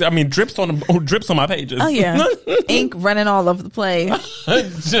getting this? I mean, drips on my pages. Oh yeah, ink running all over the place.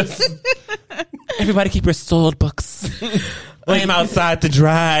 Just everybody keep your soiled books. Lay them outside to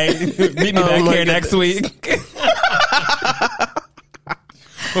dry. Meet me back here next week.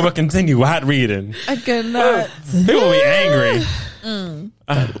 We will continue hot reading. I could not. People will be angry.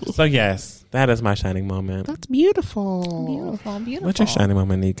 So yes, that is my shining moment. That's beautiful. Beautiful. What's your shining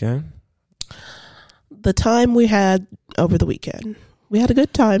moment, Nika? The time we had over the weekend. We had a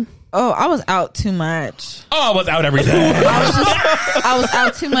good time. Oh, I was out too much. Oh, I was out every day. I was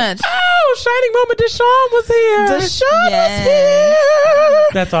out too much. Oh, shining moment. Deshaun was here. Deshaun Yes. was here.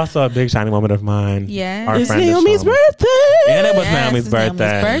 That's also a big shining moment of mine. Yes. Our It's friend Naomi's Deshaun. birthday. And it was Yes, Naomi's it's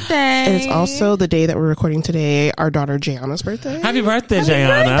birthday. birthday. And it's also the day that we're recording today, our daughter Gianna's birthday. Happy birthday,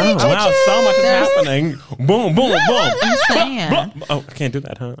 Jayana. Wow, so much is happening. Boom, boom, boom. I'm saying. Oh, I can't do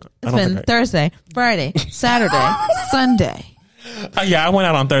that, huh? It's been Thursday, Friday, Saturday, Sunday. Yeah, I went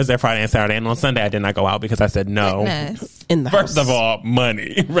out on Thursday, Friday, and Saturday, and on Sunday I did not go out because I said no. Goodness. In the First house. of all,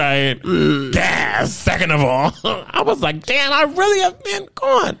 money, right? Gas. Second of all, I was like, damn, I really have been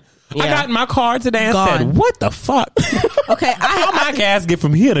gone. I got in my car today and Gone. said, what the fuck? Okay, How my gas get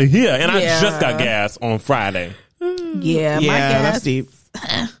from here to here? And I Yeah. just got gas on Friday. yeah, my Yeah, that's gas deep.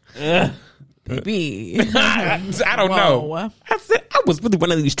 be. I don't know. Whoa. I said I was really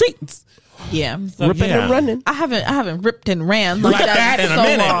one of these streets. Yeah, So, Ripping yeah. and running. I haven't ripped and ran like, Like that in in a so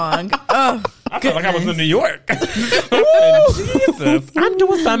minute. long. Oh, I felt like I was in New York. Jesus, I'm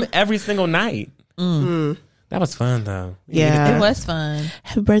doing something every single night. That was fun though. Yeah. it was fun.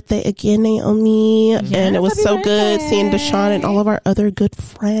 Happy birthday again, Naomi. And it was happy so good birthday. seeing Deshaun and all of our other good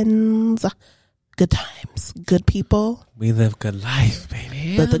friends. Good times. Good people. We live good life,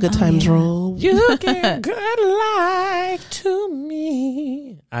 baby. Let the good times roll. You give good life to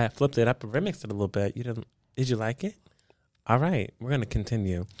me. I flipped it up and remixed it a little bit. You didn't? Did you like it? All right, we're gonna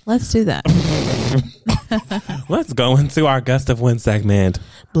continue. Let's do that. Let's go into our gust of wind segment.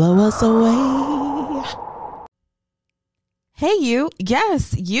 Blow us away. Hey, you.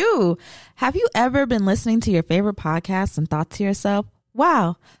 Yes, you. Have you ever been listening to your favorite podcast and thought to yourself,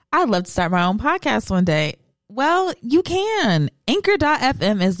 wow, I'd love to start my own podcast one day? Well, you can.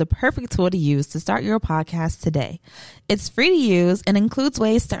 Anchor.fm is the perfect tool to use to start your podcast today. It's free to use and includes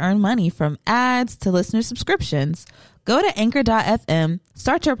ways to earn money from ads to listener subscriptions. Go to Anchor.fm,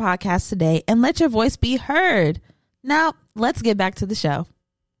 start your podcast today, and let your voice be heard. Now, let's get back to the show.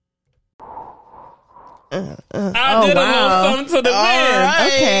 I did a wow. little something to the wind. right.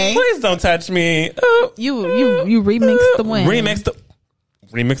 Okay. Please don't touch me. Ooh. You remixed the wind.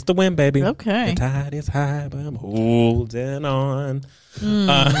 Remix the wind, baby. Okay. The tide is high, but I'm holding on.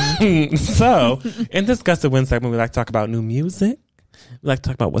 So, in this Gust of Wind segment, we like to talk about new music. We like to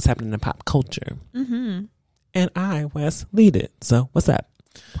talk about what's happening in pop culture. Mm-hmm. And I, Wes, lead it. So, what's up?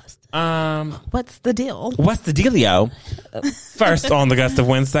 What's the deal? What's the dealio? First on the Gust of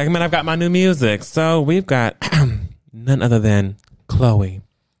Wind segment, I've got my new music. So we've got none other than Chloe.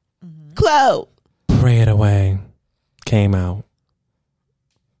 Chloe. Pray It Away came out.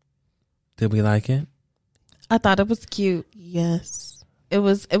 Did we like it? I thought it was cute. Yes. It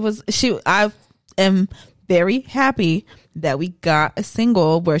was I am very happy that we got a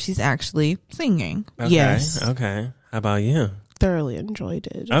single where she's actually singing. Okay, Yes. Okay. How about you? Thoroughly enjoyed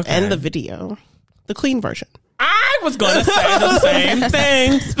it. Okay. And the video. The clean version. I was going to say the same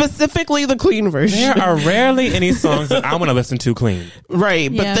thing. Specifically the clean version. There are rarely any songs that I want to listen to clean. Right.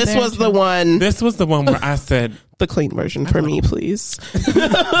 But Yeah, this very was true. the one, This was the one where I said, the clean version for me, please.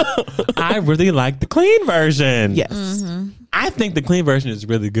 I really like the clean version. Yes. I think the clean version is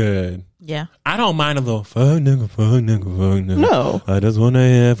really good. Yeah. I don't mind a little fuck nigga, fuck nigga, fuck nigga. No. I just want to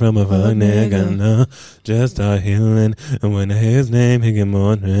hear from a fuck nigga, no. Just start healing. And when I hear his name, he get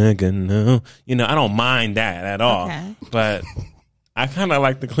more nigga, no. You know, I don't mind that at all. Okay. But I kind of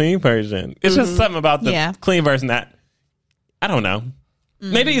like the clean version. It's just something about the clean version that, I don't know.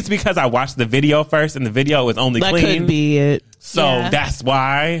 Maybe it's because I watched the video first and the video was only That clean. could be it. So Yeah. that's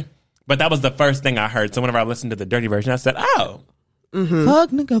why. But that was the first thing I heard. So whenever I listened to the dirty version, I said, oh.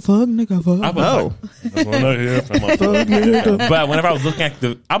 Fuck nigga, fuck nigga, fuck. I was like, I wanna hear from a fuck nigga. But whenever I was looking at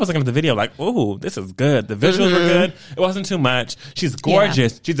the video, like, ooh, this is good. The visuals were good. It wasn't too much. She's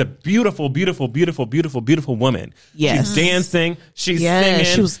gorgeous. She's a beautiful, beautiful, beautiful, beautiful, beautiful woman. Yes. She's dancing. She's Yes.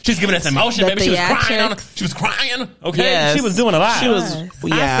 singing. She's giving us emotion. The Baby, she was crying. theatrics. She was crying. Okay, Yes. she was doing a lot. She was, Yes. I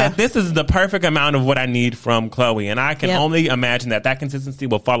yeah. said this is the perfect amount of what I need from Chloe, and I can Yep. only imagine that consistency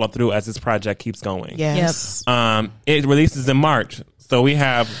will follow through as this project keeps going. Yes. It releases in March, so we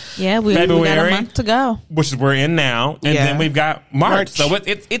have we got a February, month to go. which we're in now, and Yeah. then we've got March. So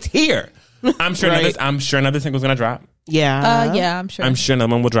it's here. I'm sure Right. another single's gonna drop. Yeah. Yeah, I'm sure. I'm sure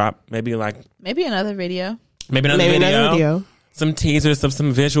another one will drop. Maybe Another video. another Maybe video. another video. Some teasers of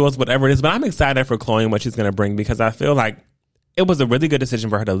some visuals, whatever it is. But I'm excited for Chloe and what she's gonna bring because I feel like it was a really good decision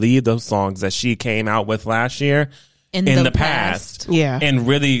for her to leave those songs that she came out with last year In the the past. Yeah. And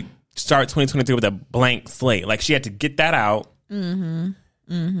really start 2023 with a blank slate. Like she had to get that out.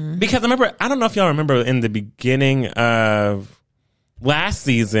 Because I remember, I don't know if y'all remember in the beginning of last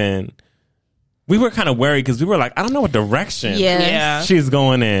season, we were kind of worried because we were like, I don't know what direction Yes. she's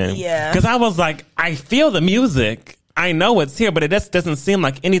going in. Yeah. Because I was like, I feel the music. I know it's here, but it just doesn't seem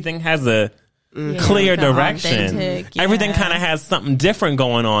like anything has a clear like a direction. authentic, Everything yeah. kind of has something different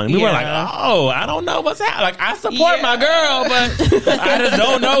going on. We were like, oh, I don't know what's happening. Like, I support my girl, but I just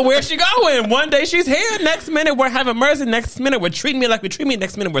don't know where she's going. One day she's here. Next minute we're having mercy. Next minute we're treating me like we treat me.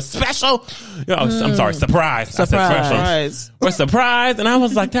 Next minute we're special. I'm sorry, surprised. I said special. Surprise. We're surprised. And I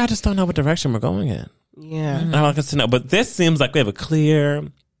was like, I just don't know what direction we're going in. Yeah. And I want us to know. But this seems like we have a clear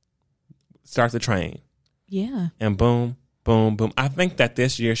start the train. Yeah. And boom, boom, boom. I think that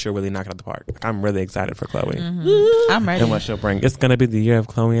this year she'll really knock it out the park. I'm really excited for Chloe I'm ready. and what she'll bring. It's going to be the year of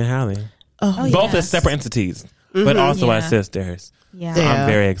Chloe and Halle. Oh, Both yes. as separate entities, but also Yeah. as sisters. Yeah. Yeah. I'm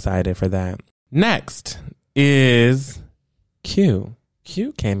very excited for that. Next is Q.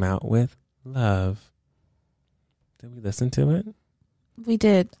 Q came out with Love. Did we listen to it? We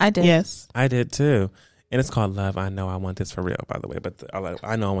did. I did. Yes. I did too. And it's called Love. I Know I Want This For Real, by the way. But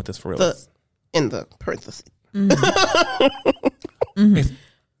I Know I Want This For Real. In the parentheses. It's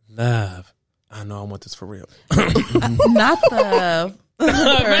Love. I Know I Want This For Real. Not the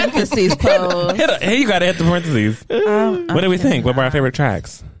parentheses pose. Hey, you got to hit the parentheses. What do we think? What were our favorite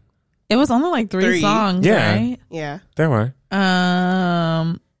tracks? It was only like three songs, Yeah. right? Yeah. There were.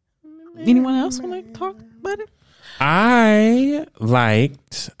 Anyone else want to talk about it? I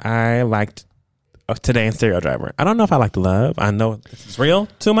liked Today and Stereo Driver. I don't know if I liked Love. I know this is real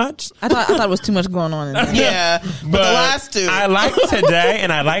too much. I thought it was too much going on in there. Yeah. But the last two. I like Today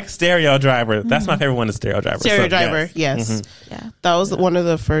and I like Stereo Driver. That's my favorite one is Stereo Driver. Stereo So, Driver. yes. Yes. Yeah. That was one of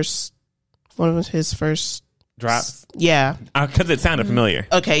his first. Drops. Yeah. Because it sounded familiar.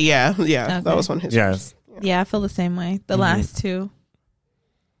 Okay. Yeah. Yeah. Okay. That was one of his. Yes. Yeah, I feel the same way. The last two.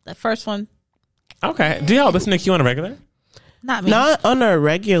 The first one, Okay. Do y'all listen to Q on a regular? not me. Not on a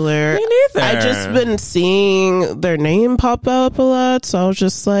regular. Me neither. I just been seeing their name pop up a lot, so I was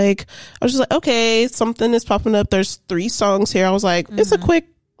just like, okay, something is popping up. There's 3 songs here. I was like, it's a quick,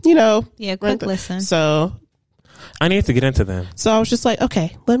 yeah, quick run through. listen. So I need to get into them. I was just like,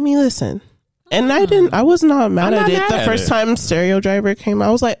 okay, let me listen. And I was not mad I'm at not it. mad The at first it. time Stereo Driver came out,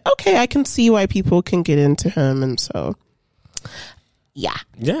 I was like, okay, I can see why people can get into him. And so Yeah.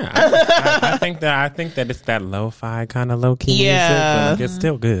 Yeah, I think that it's that lo-fi kind of low key music, but like, it's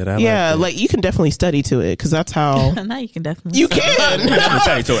still good. I Yeah, like, like you can definitely study to it because that's how Now you can definitely. you can.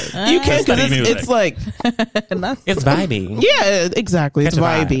 study to it. You can Study because music. it's like It's vibey. yeah, exactly. It's Catch a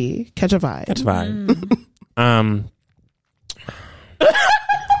vibe. vibey. Catch a vibe. That's vibe.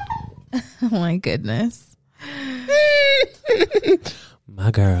 Oh my goodness.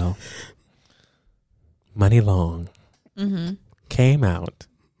 My girl, Money Long, came out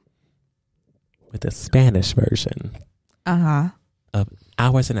with a Spanish version of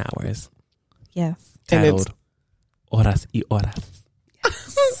Hours and Hours, Yes. And it's- titled Horas y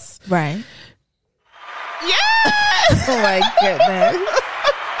Horas. Right. Yeah. Oh my goodness.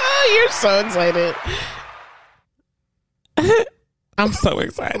 Oh, you're so excited. I'm so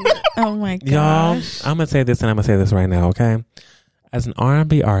excited. Oh my Y'all, gosh. I'm going to say this and I'm going to say this right now, okay? As an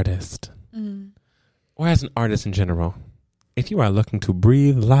R&B artist, or as an artist in general, if you are looking to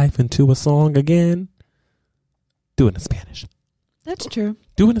breathe life into a song again, do it in Spanish. That's true.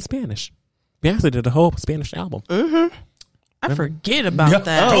 Do it in Spanish. Beyonce did a whole Spanish album. I forget about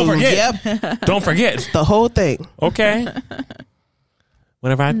that. Don't forget. Yep. Don't forget. The whole thing. Okay?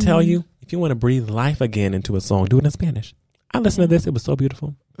 Whenever I tell you, if you want to breathe life again into a song, do it in Spanish. I listened to this. It was so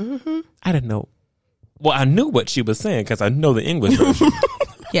beautiful. I didn't know. Well, I knew what she was saying because I know the English version.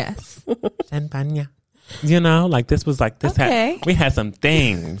 Yes. Champaña. You know, like this was like this. Okay. We had some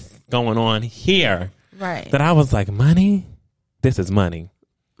things going on here Right. that I was like, money. This is money.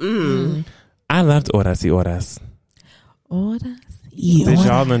 I loved Horas y Horas. Horas. Did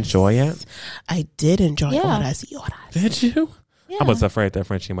y'all enjoy it? I did enjoy Yeah. Horas y Horas. Did you? Yeah. I was afraid that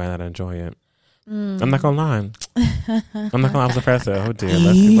Frenchie might not enjoy it. I'm not gonna lie. I'm not gonna. I was afraid. I said, "Oh dear,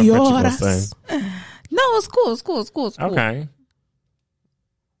 let's see what Frenchie will say." No, it's cool. It's cool. It's cool. It's cool. Okay.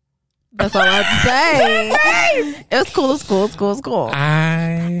 That's all I have to say. It's cool. It's cool. It's cool. It's cool.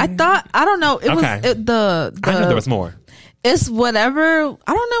 I thought, I don't know. It Okay. was the I knew there was more. It's whatever.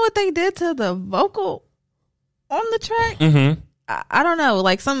 I don't know what they did to the vocal on the track. Mm-hmm. I don't know,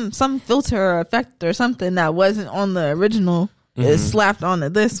 like some filter or effect or something that wasn't on the original is slapped onto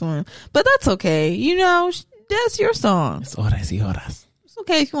this one. But that's okay. You know, that's your song. It's Horas y Horas. It's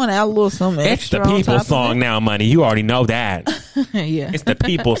okay if you want to add a little something It's the extra on people's top song now, money. You already know that. of it. Yeah. It's the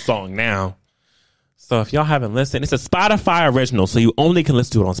people's song now. So if y'all haven't listened, it's a Spotify original, so you only can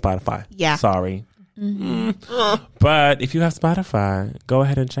listen to it on Spotify. Yeah. Sorry. But if you have Spotify, go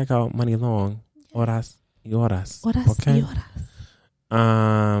ahead and check out Money Long. Horas y Horas. Horas y Okay. Horas.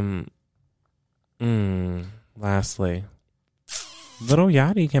 Lastly, Lil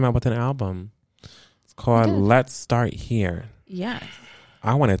Yachty came out with an album. It's called Let's Start Here. Yes.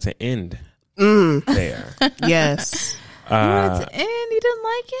 I wanted to end there. Yes. You wanted to end? You didn't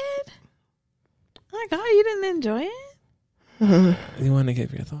like it? Oh my God, you didn't enjoy it? You want to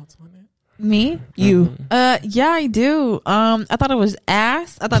give your thoughts on it? Me? You. Yeah, I do. I thought it was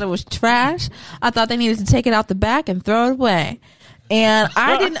ass. I thought it was trash. I thought they needed to take it out the back and throw it away. And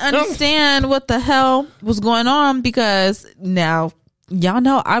I didn't understand what the hell was going on because now y'all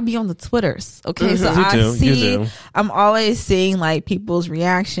know I be on the Twitters. Okay, so You do. I'm always seeing like people's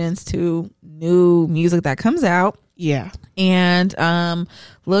reactions to new music that comes out. Yeah. And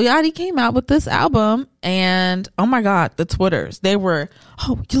Lil Yachty came out with this album, and oh my God, the Twitters, they were,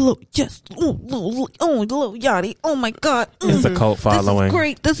 oh, Lil Yachty, oh my God, It's a cult following. This is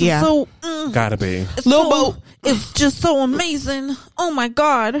great. This Yeah. is so Gotta be. it's Lil so- Bo. It's just so amazing. Oh my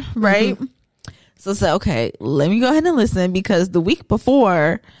God, right? So I said, okay, let me go ahead and listen because the week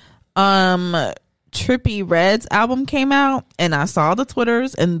before, Trippie Redd's album came out, and I saw the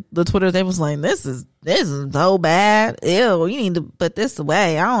Twitters, and the Twitters, they was like, this is so bad. Ew, you need to put this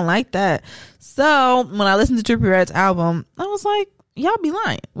away. I don't like that. So when I listened to Trippie Redd's album, I was like, y'all be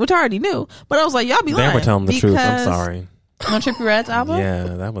lying, which I already knew, but I was like, y'all be lying. They were telling the truth. I'm because- sorry. On Trippie Redd's album? Yeah,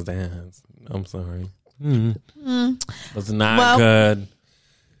 that was ass. I'm sorry. Was not Well- good.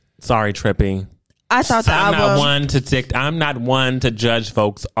 Sorry, Trippie. I thought the I'm album. not one to judge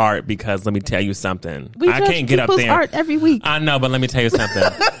folks' art because let me tell you something. We I judge can't get up people's there. art every week. I know, but let me tell you something.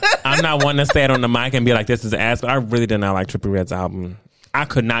 I'm not one to say it on the mic and be like, this is ass, but I really did not like Trippie Redd's album. I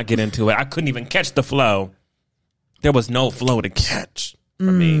could not get into it. I couldn't even catch the flow. There was no flow to catch for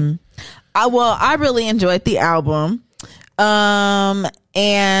me. I really enjoyed the album.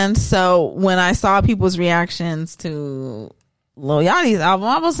 And so when I saw people's reactions to Lil Yachty's album,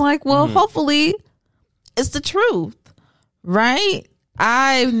 I was like, well, hopefully it's the truth, right?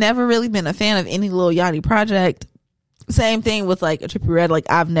 I've never really been a fan of any Lil Yachty project. Same thing with like a Trippie Redd. Like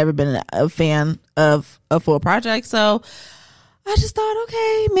I've never been a fan of a full project. So I just thought,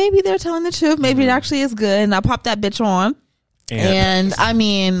 okay, maybe they're telling the truth. Maybe it actually is good. And I popped that bitch on. And I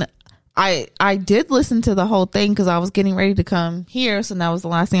mean, I did listen to the whole thing because I was getting ready to come here, so that was the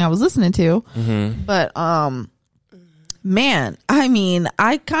last thing I was listening to. But man, I mean,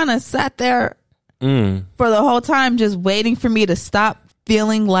 I kind of sat there for the whole time just waiting for me to stop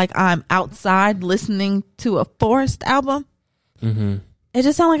feeling like I'm outside listening to a Forest album. It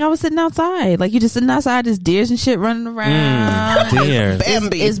just sounded like I was sitting outside. Like you just sitting outside, there's deers and shit running around. Deers.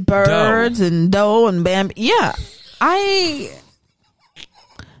 Bambi. It's birds and doe and Bambi. Yeah. I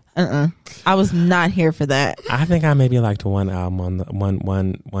was not here for that. I think I maybe liked one album on the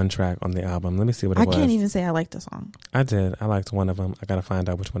one track on the album. Let me see what it was. I can't even say I like the song. I did. I liked one of them. I gotta find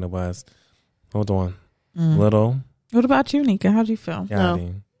out which one it was. Hold on. Little. What about you, Nika? How'd you feel?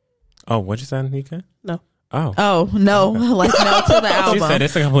 Yachty. Oh, what'd you say, Nika? No. Oh, no. Like no to the album. she said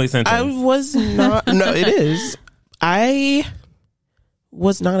it's a complete sentence. I was not. No, it is. I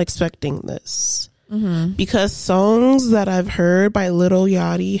was not expecting this because songs that I've heard by Lil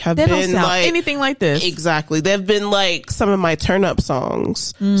Yachty have They don't been sound like anything like this. Exactly, they've been like some of my turn up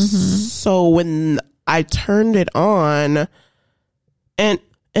songs. So when I turned it on, and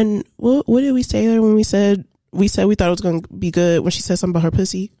what did we say there when we said we thought it was going to be good when she said something about her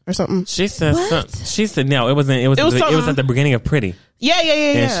pussy or something? She said something. She said no. It wasn't. It was at the beginning of Pretty. Yeah.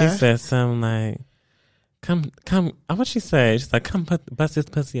 And she said something like, "Come." What'd she say? She's like, "Come bust this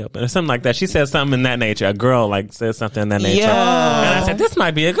pussy open," or something like that. She said something in that nature. A girl like said something in that nature. Yeah. And I said, "This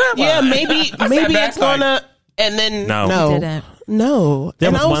might be a good one." Yeah, maybe it's gonna. And then No. It didn't. No. There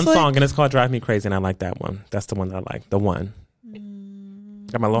And was I one like, song and it's called "Drive Me Crazy," and I like that one. That's the one that I like. The one.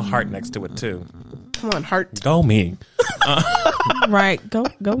 Got my little heart next to it too. Come on, heart. Go me. Right. Go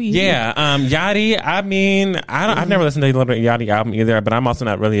you. Yeah, Yachty. I mean, I've never listened to a little Yachty album either, but I'm also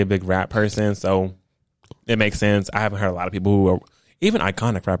not really a big rap person, so it makes sense. I haven't heard a lot of people who are even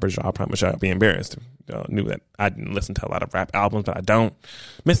iconic rappers. I promise I'll be embarrassed. Knew that I didn't listen to a lot of rap albums, but I don't.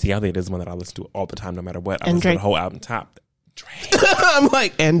 Missy Elliott is one that I listen to all the time, no matter what. I listen to the whole album top. Drake. I'm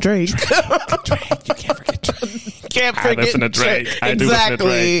like, and Drake. Drake. You can't forget Drake. Can't I forget listen to Drake. I do listen to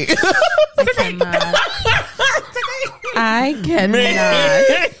Drake. I cannot. I cannot.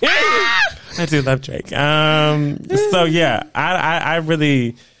 I do love Drake. So yeah, I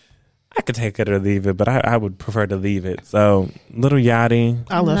really, I could take it or leave it, but I would prefer to leave it. So Lil Yachty,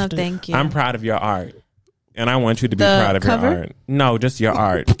 I left No, it. thank you. I'm proud of your art, and I want you to be The proud of cover? your art. No, just your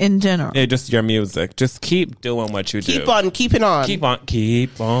art. In general. Yeah, just your music. Just keep doing what you do. Keep on keeping on. Keep on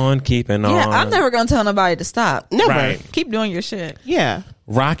keeping on. Yeah, I'm never going to tell nobody to stop. Never. Right. Keep doing your shit. Yeah.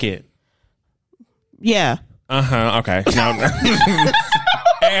 Rock it. Yeah. Okay. No.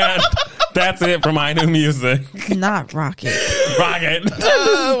 And that's it for my new music. Not rocket. Rock it.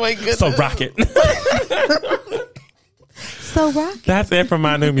 Oh my goodness. So rock it. So rocket. That's it for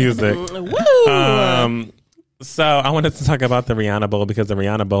my new music. Woo. So I wanted to talk about the Rihanna Bowl because the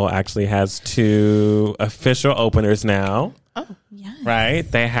Rihanna Bowl actually has 2 official openers now. Oh, Yeah. Right?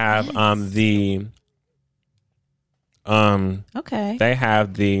 They have Okay. they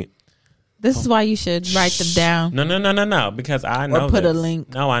have the This is why you should write them down. no because I know put this. a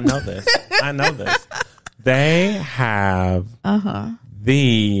link. No, I know this. I know this. They have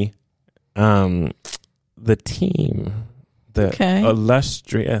the team, the Okay.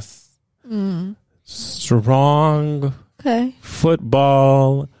 illustrious, strong Okay.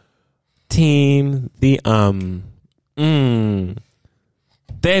 football team.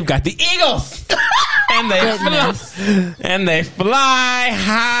 They've got the Eagles, and they fly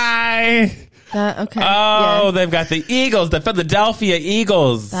high. Okay. Oh, Yeah. they've got the Eagles, the Philadelphia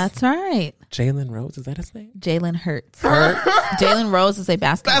Eagles. That's right. Jalen Rose, is that his name? Jalen Hurts. Jalen Rose is a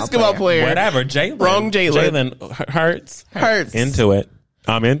basketball player. Whatever, Jalen. Wrong Jalen. Jalen Hurts. Hurts. Into it.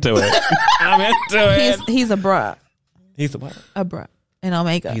 I'm into it. I'm into it. He's a bruh. He's a what? A bruh. In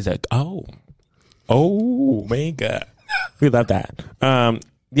Omega. He's like, oh my God. We love that.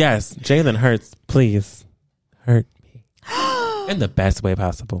 Yes, Jalen Hurts, please hurt me in the best way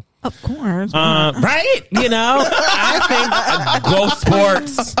possible. Of course. Right? You know, I think go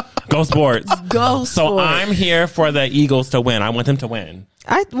sports. Go sports. Go So sports. I'm here for the Eagles to win. I want them to win.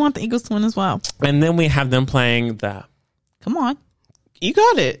 I want the Eagles to win as well. And then we have them playing the Come on. You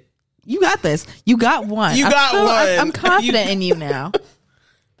got it. You got this. You got one. You got one. I'm confident in you now.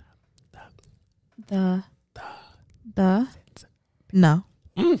 No.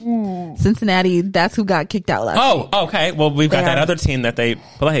 Cincinnati, that's who got kicked out last week. Oh, okay. Well, we've got They that are- other team that they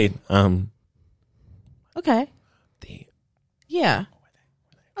played. Okay. The Yeah.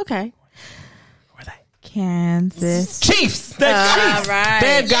 Okay. were they? Kansas. Chiefs. The Chiefs. Right.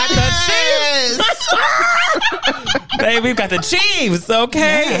 They've got the Chiefs. We've got the Chiefs,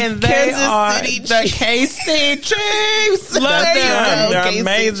 okay? Yeah. And they Kansas are City the KC Chiefs. Love There you them. go, They're KC.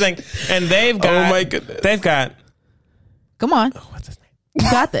 amazing. And they've got, Oh my goodness. they've got, Come on. what's his name?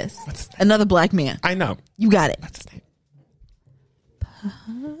 You got this. Another black man. I know. You got it. What's his name?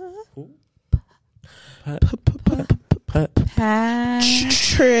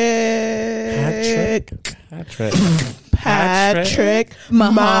 Patrick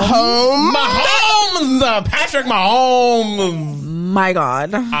Mahomes. Mahomes. Patrick Mahomes. My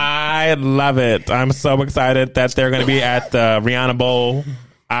God. I love it. I'm so excited that they're going to be at the Rihanna Bowl.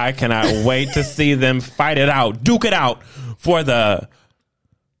 I cannot wait to see them fight it out, duke it out for the.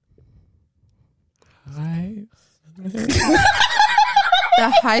 The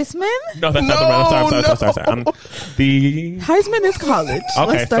Heisman? No, that's not the one. Sorry. The Heisman is college. okay,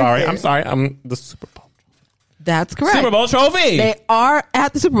 Let's start sorry. there. I'm sorry. I'm the Super Bowl. That's correct. Super Bowl trophy. They are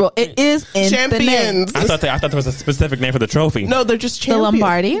at the Super Bowl. It is in the name. Champions. I thought there was a specific name for the trophy. No, they're just The champions.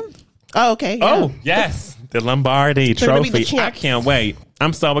 Lombardi. Oh, okay. yeah. Oh yes, the Lombardi They're gonna be trophy. the champs. I can't wait.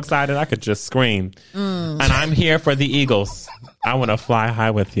 I'm so excited. I could just scream. And I'm here for the Eagles. I want to fly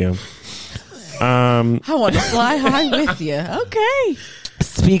high with you. I want to fly high with you. Okay.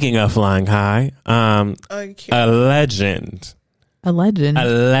 Speaking of flying high, Okay. a legend A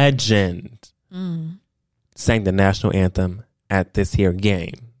legend. sang the national anthem at this here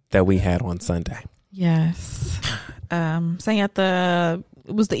game that we had on Sunday. Yes. Sang at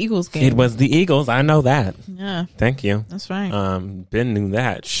it was the Eagles game. It was the Eagles. I know that. Yeah, Thank you. that's right. Ben knew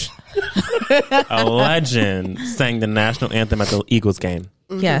that. A legend sang the national anthem at the Eagles game.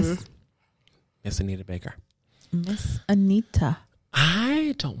 Yes. Miss Anita Baker. Miss Anita.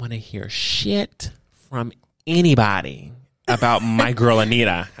 I don't want to hear shit from anybody about my girl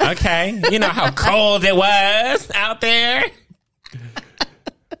Anita. Okay? You know how cold it was out there?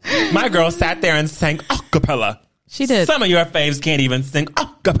 My girl sat there and sang a cappella. She did. Some of your faves can't even sing a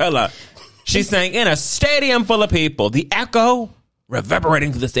cappella. She sang in a stadium full of people. The echo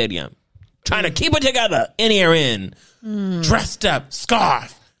reverberating through the stadium. Trying to keep it together. In ear in. Dressed up.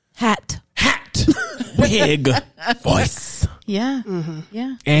 Scarf. Hat. Wig. Voice. Yeah.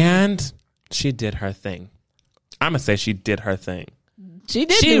 Yeah. And she did her thing. I'm going to say she did her thing. She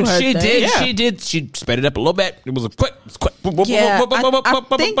did do her she thing. did. Yeah. She did. She sped it up a little bit. It was quick. Yeah, I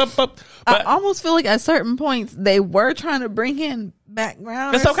think I But almost feel like at certain points they were trying to bring in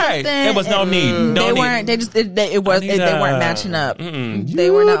background. it's or okay. something, There was no and need. No they need. weren't. They just. They weren't matching up. Mm-mm. They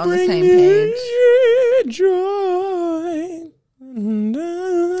were not on the same page.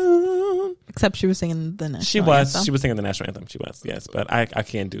 Except she was singing the national She was. anthem. She was singing the national anthem. She was. Yes, but I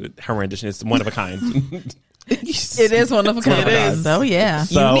can't do it. Her rendition is one of a kind. It is one of a kind. It is. So yeah.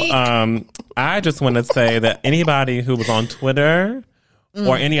 So, Unique. I just want to say that anybody who was on Twitter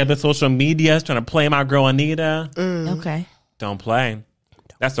or any other social media trying to play my girl Anita, Okay. don't play.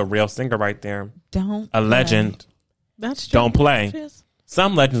 That's a real singer right there. Don't. A legend. That's true. Don't play. She is.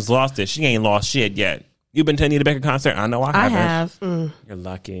 Some legends lost it. She ain't lost shit yet. You've been to Anita Baker concert? I know I I haven't. have. You're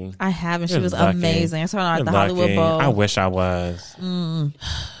lucky. I have, and she You're was lucky. amazing. I saw her at You're the Hollywood lucky. Bowl. I wish I was.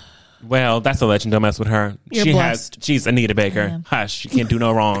 Well, that's a legend. Don't mess with her. You're She blessed. she's Anita Baker. am. Hush. She can't do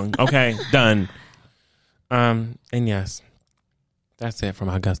no wrong. Okay, done. And yes, that's it from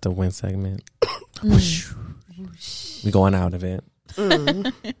our Augusta Win segment. We going out of it.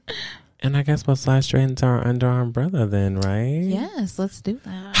 And I guess we'll slide straight into our Under Our Umbrella then, right? Yes, let's do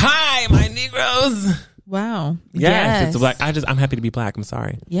that. Hi, my Negroes. Wow. Yes, it's black. I'm happy to be black. I'm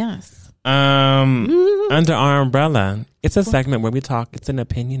sorry. Yes. Under Our Umbrella, it's a segment where we talk. It's an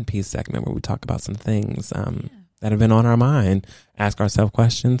opinion piece segment where we talk about some things that have been on our mind. Ask ourselves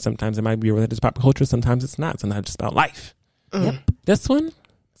questions. Sometimes it might be related to pop culture. Sometimes it's not. Sometimes it's just about life. Yep. This one,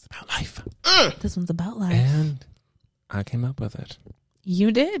 it's about life. This one's about life. And I came up with it.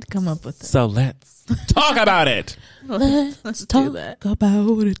 You did come up with it. So let's talk about it. Let's do that.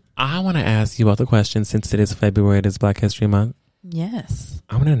 about it. I want to ask you both a question since it is February. It is Black History Month. Yes.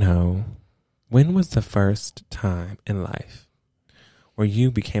 I want to know, when was the first time in life where you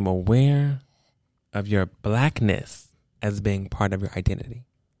became aware of your blackness as being part of your identity?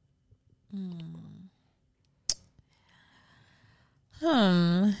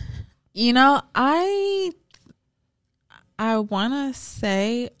 You know, I want to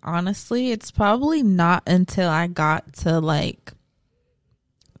say, honestly, it's probably not until I got to like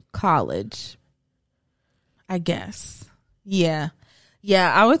college, I guess. Yeah.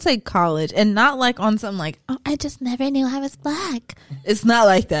 Yeah, I would say college, and not like on some like, oh, I just never knew I was black. It's not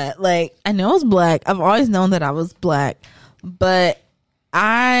like that. Like, I know I was black. I've always known that I was black, but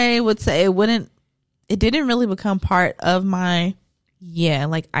I would say it it didn't really become part of my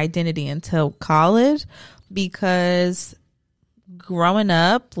like identity until college, because growing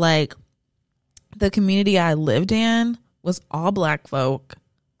up, like the community I lived in was all Black folk.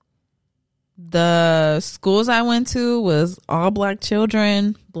 The schools I went to was all Black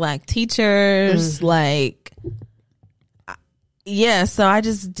children, Black teachers, like, yeah. So I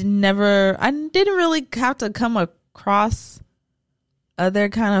just didn't really have to come across other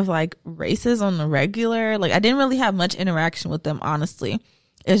kind of like races on the regular. Like I didn't really have much interaction with them, honestly.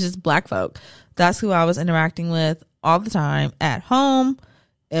 It's just Black folk. That's who I was interacting with all the time, at home,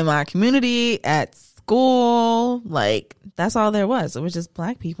 in my community, at school. Like that's all there was. It was just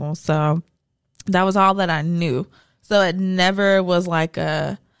Black people. So that was all that I knew. So it never was like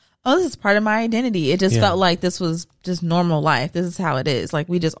this is part of my identity. It just felt like this was just normal life. This is how it is. Like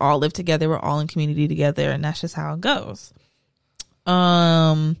we just all live together. We're all in community together, and that's just how it goes.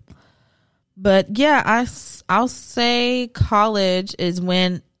 But yeah, I'll say college is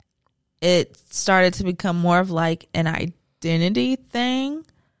when it started to become more of like an identity thing,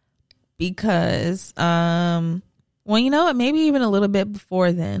 because well, you know what, maybe even a little bit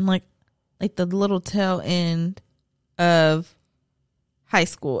before then, like the little tail end of high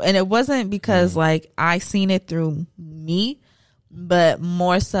school. And it wasn't because like I seen it through me, but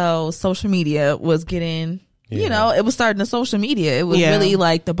more so social media was getting, you know, it was starting to social media. It was really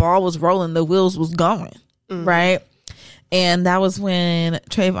like the ball was rolling, the wheels was going, right? And that was when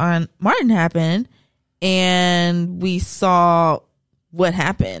Trayvon Martin happened, and we saw what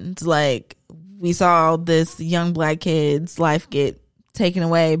happened. Like we saw this young Black kid's life get taken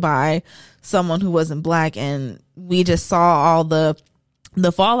away by someone who wasn't Black, and we just saw all the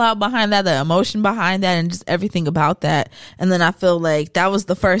fallout behind that, the emotion behind that, and just everything about that. And then I feel like that was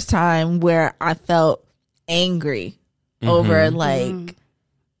the first time where I felt angry over like,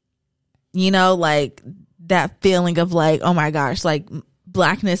 you know, like that feeling of like, oh my gosh, like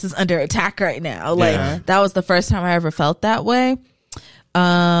Blackness is under attack right now. Like that was the first time I ever felt that way.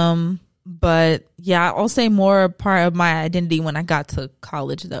 But yeah, I'll say more part of my identity when I got to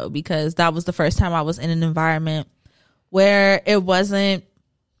college though, because that was the first time I was in an environment where it wasn't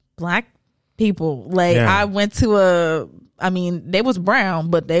Black people. Like I went to they was brown,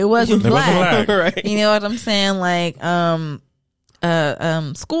 but they wasn't Black. Right. You know what I'm saying? Like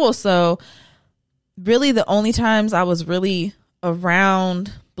school. So really the only times I was really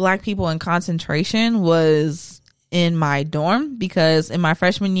around Black people in concentration was in my dorm, because in my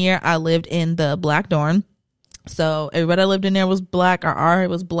freshman year I lived in the Black dorm. So everybody I lived in there was Black, our art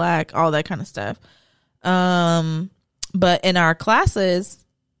was Black, all that kind of stuff. But in our classes,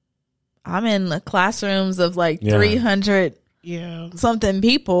 I'm in the classrooms of like 300 something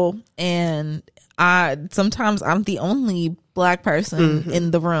people, and sometimes I'm the only Black person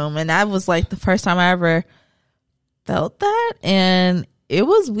in the room, and that was like the first time I ever felt that, and it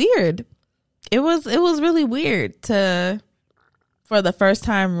was weird. It was really weird to, for the first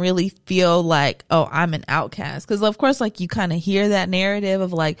time, really feel like, oh, I'm an outcast. Because of course, like you kind of hear that narrative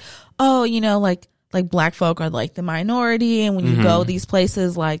of like, oh, you know, like Black folk are like the minority, and when you go these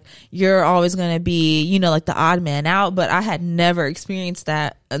places, like you're always going to be, you know, like the odd man out. But I had never experienced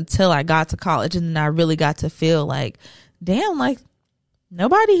that until I got to college, and then I really got to feel like, damn, like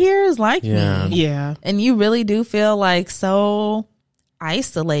nobody here is like me. Yeah. And you really do feel like so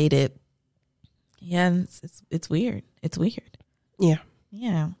isolated. Yeah, and it's weird. It's weird. Yeah.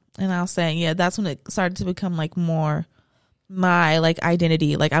 Yeah. And I'll say, that's when it started to become like more my like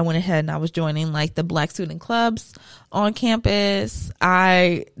identity. Like I went ahead and I was joining like the Black student clubs on campus.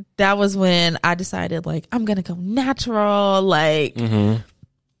 That was when I decided like I'm gonna go natural. Like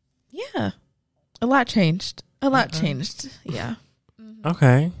yeah, a lot changed. Yeah.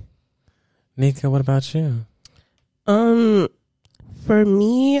 Okay. Nika, what about you? For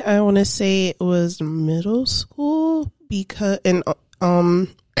me, I want to say it was middle school, because and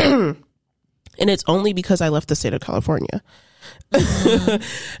it's only because I left the state of California.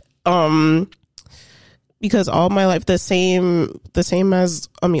 Because all my life, the same as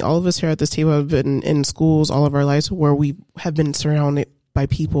all of us here at this table have been in schools all of our lives where we have been surrounded by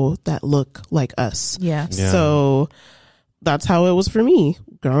people that look like us. Yeah. So that's how it was for me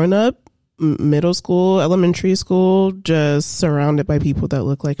growing up. Middle school, elementary school, just surrounded by people that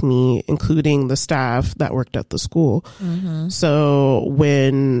look like me, including the staff that worked at the school. So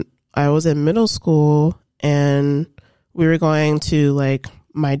when I was in middle school and we were going to like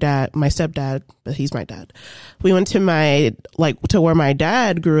my stepdad, but he's my dad. We went to to where my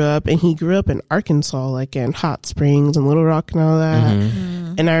dad grew up, and he grew up in Arkansas, like in Hot Springs and Little Rock and all that.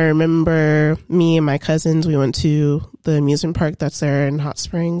 And I remember me and my cousins, we went to the amusement park that's there in Hot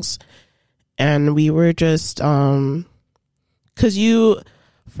Springs. and we were just because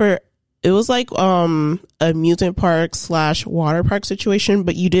it was like amusement park / water park situation,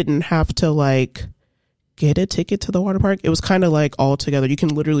 but you didn't have to like get a ticket to the water park. It was kind of like all together. You can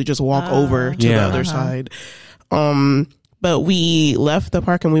literally just walk over to the other side. But we left the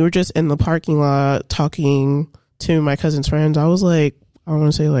park and we were just in the parking lot talking to my cousin's friends. I was like, I want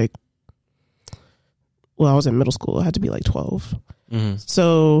to say like, well, I was in middle school. I had to be like 12. Mm-hmm.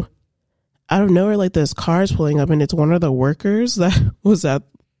 So out of nowhere, like this car is pulling up and it's one of the workers that was at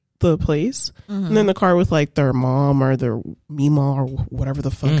the place. Mm-hmm. And then the car with like their mom or their Mima or whatever the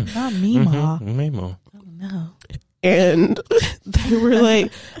fuck. Not Mima. Mm-hmm. Mima. Oh, no. And they were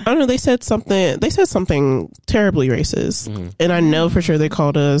like, I don't know, they said something terribly racist. Mm-hmm. And I know for sure they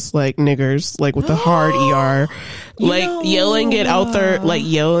called us like niggers, like with the hard ER, like yelling it out there, like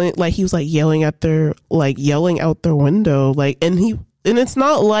yelling, like he was like yelling out their window, like, and it's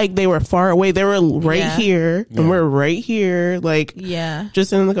not like they were far away. They were right here and we're right here, like,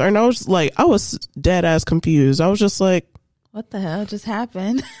 just in the car. And I was dead ass confused. I was just like, what the hell just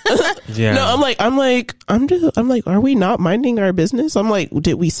happened? No, I'm like, are we not minding our business? I'm like,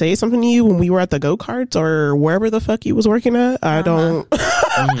 did we say something to you when we were at the go-karts or wherever the fuck you was working at? I don't.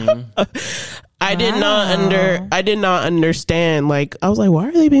 I did not understand. Like, I was like, why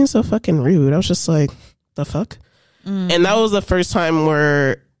are they being so fucking rude? I was just like, the fuck? And that was the first time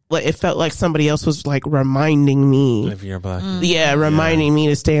where like it felt like somebody else was like reminding me. If you're black. Reminding me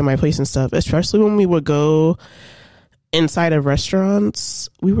to stay in my place and stuff. Especially when we would go inside of restaurants,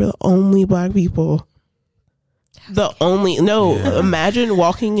 we were the only black people. Imagine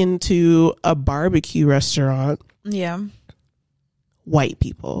walking into a barbecue restaurant. Yeah. White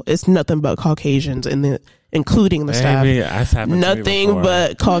people. It's nothing but Caucasians including the staff. Nothing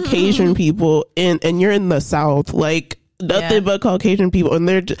but Caucasian people and you're in the South. Like nothing but Caucasian people, and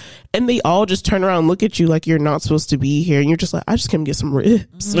they all just turn around and look at you like you're not supposed to be here, and you're just like, I just came to get some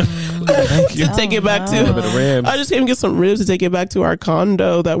ribs to take it back to. I just came to get some ribs to take it back to our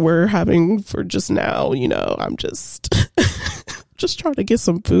condo that we're having for just now. You know, I'm just just trying to get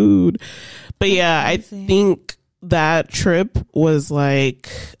some food. But yeah, I think that trip was like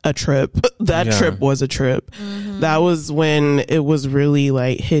a trip. Trip was a trip. Mm-hmm. That was when it was really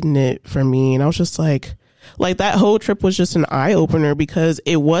like hitting it for me, and I was just like that whole trip was just an eye opener because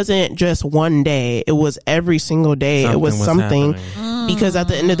it wasn't just one day. It was every single day. It was something because at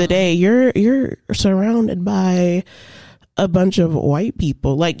the end of the day, you're surrounded by a bunch of white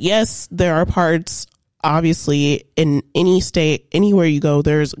people. Like, yes, there are parts, obviously, in any state, anywhere you go,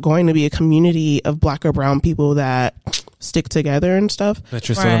 there's going to be a community of black or brown people that stick together and stuff. But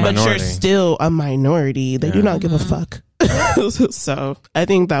you're still a minority. But you're still a minority. They do not give a fuck. So I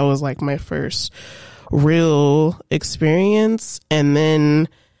think that was like my first real experience. And then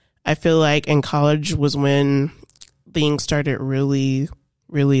I feel like in college was when things started really,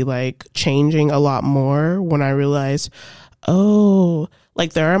 really like changing a lot more, when I realized,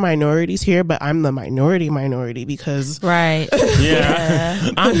 like there are minorities here, but I'm the minority because I'm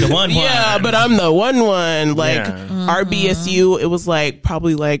the one. Yeah, but I'm the one. Like our BSU, it was like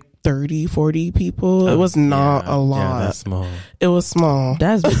probably like 30, 40 people. It was not a lot. Yeah, that's small. It was small.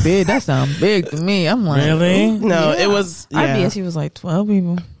 That's big. That sounds big to me. I'm like, really? No, it was. Our BSU was like 12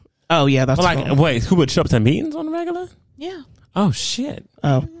 people. Oh yeah, that's like wait, who would show up to meetings on the regular? Yeah. Oh shit.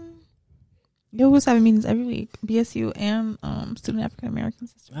 Oh. Yeah, we was having meetings every week. BSU and Student African American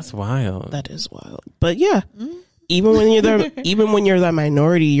Sisters. That's wild. That is wild. But yeah, even when you're that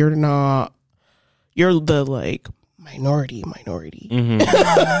minority, you're the like minority.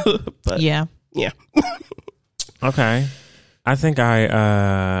 Mm-hmm. But yeah. Okay. I think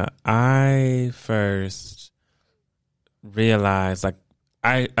I first realized, like,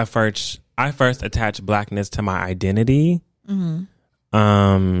 I first attached blackness to my identity.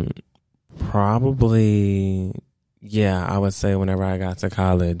 Mm-hmm. Probably, I would say whenever I got to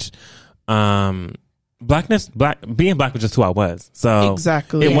college, being black was just who I was. So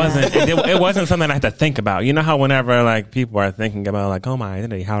exactly, it wasn't something I had to think about. You know how whenever like people are thinking about like, oh, my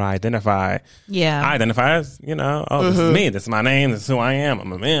identity, how do I identify? Yeah, I identify as, this is me, this is my name, this is who I am.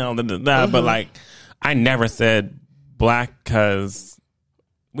 I'm a male. But like, I never said black because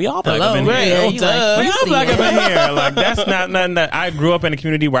we all black up in here. We all black up in here. Like, that's not nothing that I grew up in a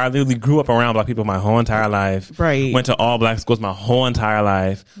community where I literally grew up around black people my whole entire life. Right. Went to all black schools my whole entire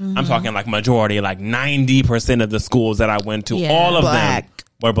life. Mm-hmm. I'm talking like majority, like 90% of the schools that I went to, all of them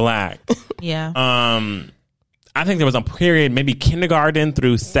were black. Yeah. I think there was a period, maybe kindergarten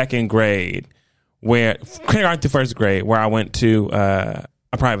through second grade, kindergarten to first grade, where I went to a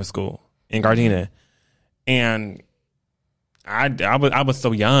private school in Gardena, and I was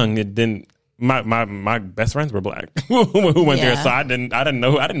so young. my best friends were black who went there, so I didn't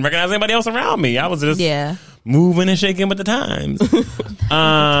recognize anybody else around me. I was just moving and shaking with the times.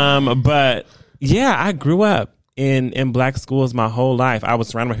 But yeah, I grew up in black schools my whole life. I was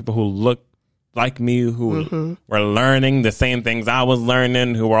surrounded by people who looked like me, who were learning the same things I was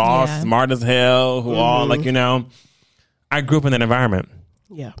learning, who were all smart as hell, who all like, you know, I grew up in that environment.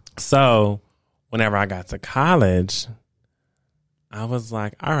 Yeah. So whenever I got to college, I was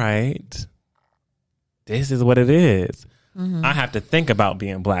like, all right, this is what it is. I have to think about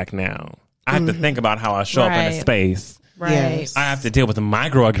being black now. I have to think about how I show up in a space. Right. Yes. I have to deal with the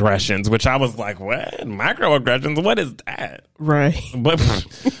microaggressions, which I was like, what? Microaggressions? What is that? Right.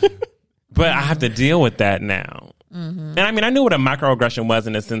 But I have to deal with that now. And I mean, I knew what a microaggression was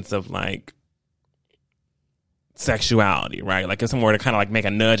in the sense of like sexuality, right? Like if someone were to kind of like make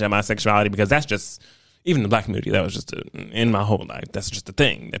a nudge at my sexuality, because that's just, even in the black community, that was just in my whole life, that's just a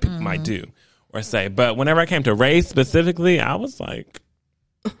thing that people might do or say. But whenever I came to race specifically, I was like,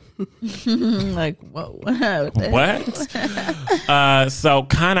 like, whoa, what? So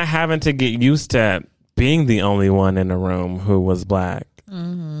kind of having to get used to being the only one in the room who was black.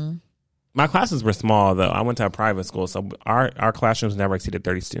 My classes were small, though. I went to a private school, so our classrooms never exceeded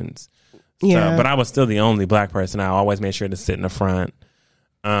 30 students. So, Yeah. but I was still the only black person. I always made sure to sit in the front.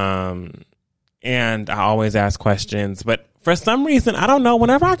 And I always asked questions. But for some reason, I don't know,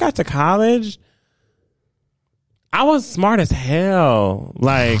 whenever I got to college, I was smart as hell.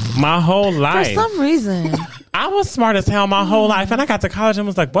 Like, my whole life. For some reason. I was smart as hell my whole life. And I got to college and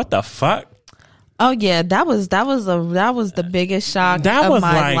was like, what the fuck? Oh yeah, that was the biggest shock That of was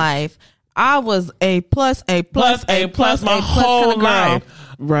my like- life. I was A+, My whole kind of girl.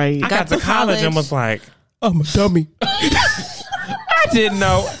 life. Right. I got to college and was like, I'm a dummy. I didn't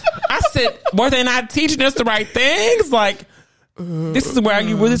know. I said, were they not teaching us the right things? Like, this is where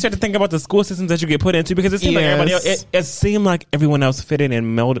you really start to think about the school systems that you get put into, because it seemed like everybody else, it seemed like everyone else fit in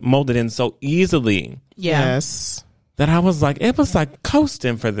and molded in so easily Yes. that I was like, it was like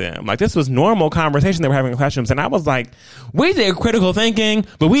coasting for them. Like, this was normal conversation they were having in classrooms. And I was like, we did critical thinking,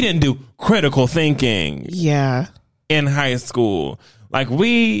 but we didn't do critical thinking Yeah. in high school. Like,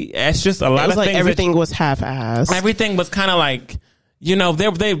 it's just a lot It was of like things. everything was half-assed. Everything was kind of like, you know,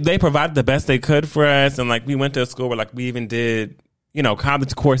 they provided the best they could for us. And like, we went to a school where like we even did, you know,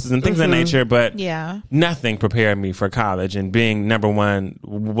 college courses and things of that nature, but nothing prepared me for college. And being number one,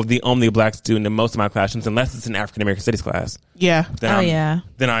 the only black student in most of my classrooms, unless it's an African American studies class. Yeah.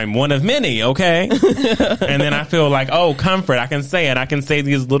 Then I'm one of many, okay? And then I feel like, oh, comfort. I can say it. I can say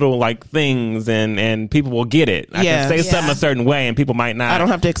these little like things and people will get it. I can say something a certain way and people might not. I don't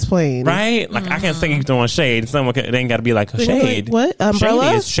have to explain. Right? Like, I can't say you throwing shade. Someone it ain't got to be like, shade. Like, what? Umbrella?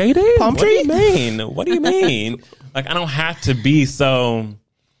 Shady is shady? Palm What do tree? you mean? What do you mean? Like, I don't have to be so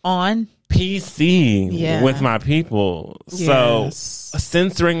On. PC with my people. Yes. So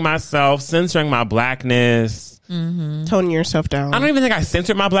censoring myself, censoring my blackness. Toning yourself down. I don't even think I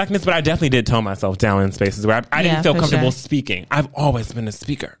censored my blackness, but I definitely did tone myself down in spaces where I didn't feel for comfortable sure. speaking. I've always been a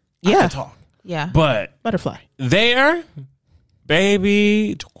speaker. I Yeah. can talk. Yeah. But Butterfly. there,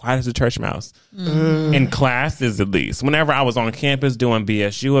 baby, quiet as a church mouse. In classes, at least. Whenever I was on campus doing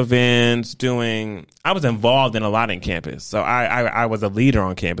BSU events, I was involved in a lot in campus. So I was a leader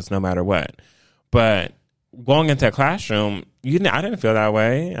on campus no matter what. But going into a classroom, I didn't feel that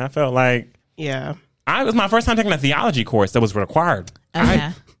way. I felt like Yeah. it was my first time taking a theology course that was required.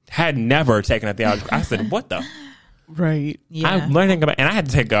 I had never taken a theology course. I said, what the? Right. Yeah. I'm learning about, and I had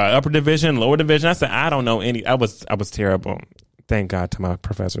to take upper division, lower division. I said, I don't know any. I was terrible. Thank God to my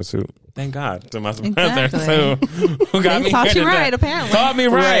professors who. Thank God to my professors who got They me. taught here you today. right, apparently. Taught me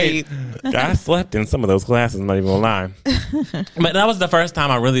right. I slept in some of those classes. I'm not even gonna lie. But that was the first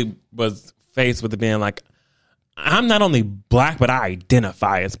time I really was faced with it being like, I'm not only black, but I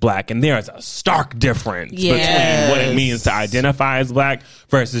identify as black, and there is a stark difference between what it means to identify as black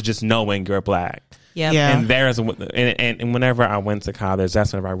versus just knowing you're black. Yep. Yeah. And and whenever I went to college,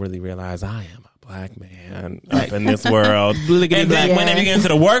 that's whenever I really realized I am a black man up in this world. And then whenever you get into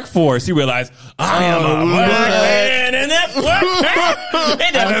the workforce, you realize I am a black man in this world.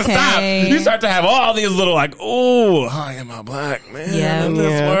 It doesn't stop. You start to have all these little like, oh, I am a black man in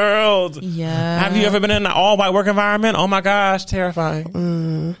this world. Yeah. Have you ever been in an all-white work environment? Oh my gosh,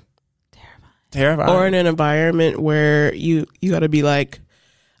 terrifying. Terrifying. Or in an environment where you got to be like,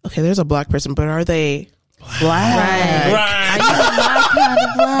 okay, there's a black person, but are they black? Are you my kind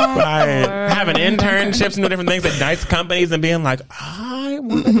of black? Right. Having internships and different things at nice companies and being like, I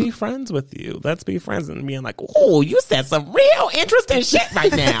want to be friends with you. Let's be friends. And being like, oh, you said some real interesting shit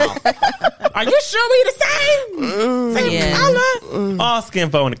right now. Are you sure we the same? Same color? All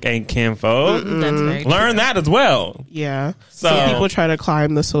skinfolk ain't kinfolk. That's very Learn that as well. Yeah. So- So people try to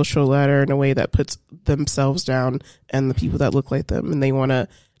climb the social ladder in a way that puts themselves down and the people that look like them, and they want to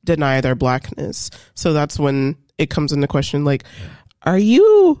deny their blackness. So that's when it comes into question, like, are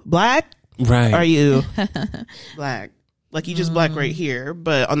you black? Right. Are you black? Like, you just black right here,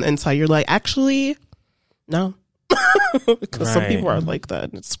 but on the inside you're like, actually, no. Because some Right. people are like that,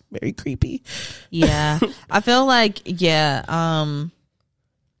 and it's very creepy. Yeah. I feel like,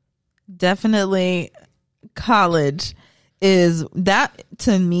 definitely college is that,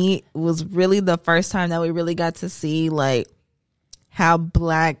 to me, was really the first time that we really got to see like how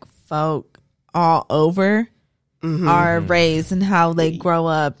black folk all over are raised and how they grow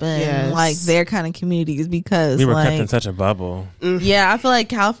up and Yes. like their kind of communities, because We were like, kept in such a bubble. yeah, I feel like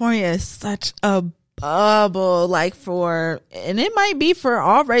California is such a bubble, like and it might be for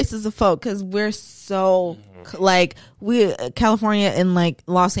all races of folk, because we're so like California and like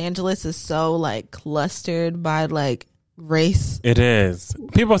Los Angeles is so like clustered by like race. It is.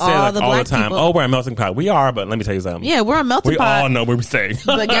 People say All like the all the black time, people- oh, we're a melting pot. We are, but let me tell you something. Yeah, we're a melting We pot. all know where we stay.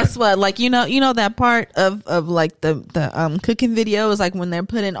 But guess what? Like, you know that part of like the cooking videos, like when they're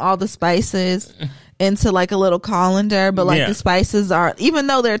putting all the spices into like a little colander, but like Yeah. the spices are, even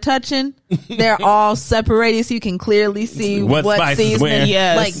though they're touching, they're all separated so you can clearly see What what spices seasoning. where.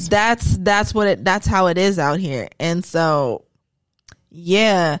 Yes. Like that's how it is out here. And so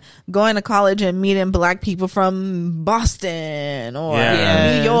yeah, going to college and meeting black people from Boston or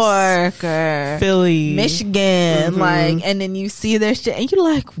Yes. New York or Philly. Michigan, like, and then you see their shit, and you're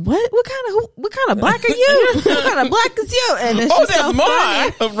like, "What kind of black are you? What kind of black is you?" And it's just so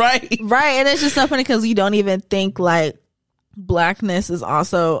funny, right? right? And it's just so funny because you don't even think like blackness is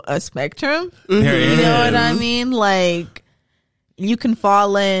also a spectrum. There You it know what I is. mean? Like, you can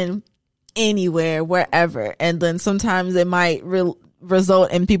fall in anywhere, wherever, and then sometimes it might result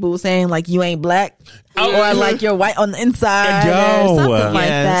in people saying like you ain't black, or like you're white on the inside, Yo. or something like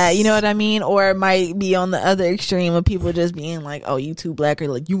Yes. that. You know what I mean? Or it might be on the other extreme of people just being like, "Oh, you too black," or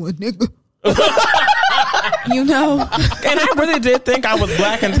like, "You a nigga." You know? And I really did think I was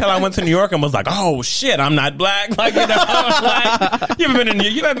black until I went to New York and was like, "Oh shit, I'm not black." Like, you know, like,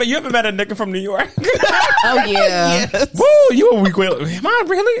 you haven't met a nigga from New York. Oh yeah. Woo, you a weak will. Am I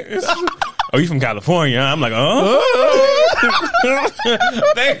really? Oh, you from California? I'm like, oh,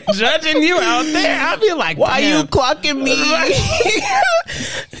 they judging you out there. I'd be like, Why damn. you clocking me?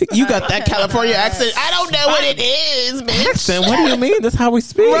 You got that California accent. I don't know what it is, bitch. Accent? What do you mean? That's how we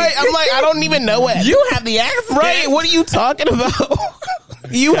speak. Right? I'm like, I don't even know it. You have the accent, Right? What are you talking about?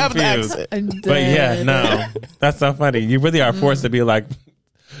 You have the Confused. accent. But yeah, no, that's so funny. You really are forced to be like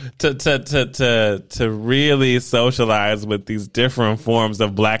to really socialize with these different forms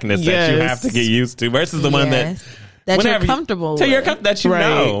of blackness that you Yes. have to get used to versus the one that Yes. That you're whenever you- comfortable till you're with. that you Right.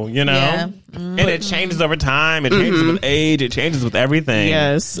 know, you know, Yeah. and it changes over time. It changes with age. It changes with everything.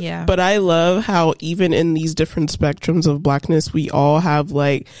 Yes. Yeah. But I love how even in these different spectrums of blackness, we all have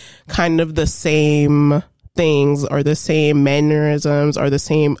like kind of the same things or the same mannerisms or the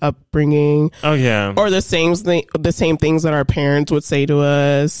same upbringing Oh yeah. or the same things that our parents would say to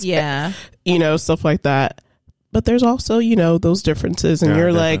us. Yeah. You know, stuff like that. But there's also, you know, those differences, and There are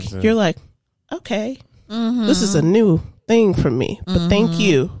you're like, differences. okay, this is a new thing for me. But thank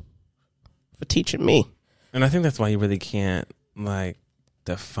you for teaching me. And I think that's why you really can't like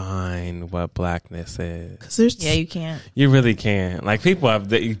define what blackness is. Because there's Yeah, you can't. You really can't. Like people have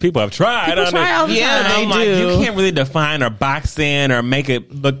tried. People on try it. all the Yeah, time. they I'm like, do. you can't really define or box in or make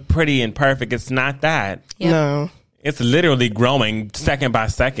it look pretty and perfect. It's not that. Yep. no. It's literally growing second by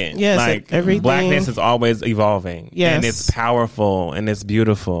second. Yes, like everything- blackness is always evolving. Yes. And it's powerful and it's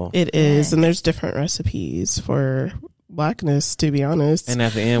beautiful. It is, and there's different recipes for blackness, to be honest. And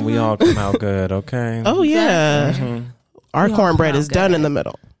at the end, we all come out good, okay? Oh yeah, our We all cornbread come is out done good. in the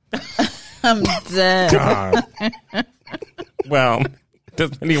middle. I'm dead. God. Well,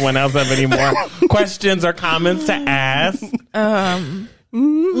 does anyone else have any more questions or comments to ask?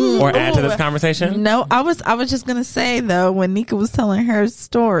 Or add to this conversation? No, I was just gonna say though, when Nika was telling her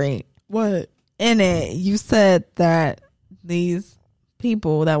story, What? in it, you said that these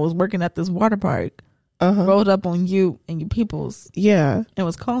people that was working at this water park rolled up on you and your peoples Yeah, and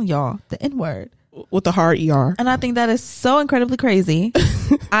was calling y'all the N-word. with the hard ER. And I think that is so incredibly crazy.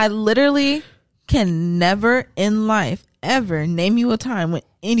 I literally can never in life ever name you a time when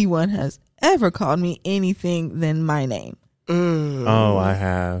anyone has ever called me anything than my name. Oh, I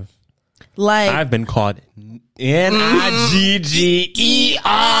have. I've been called Nigger,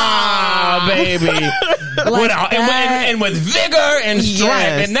 baby. And with vigor and strength.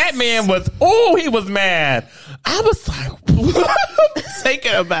 Yes. And that man was, he was mad. I was like,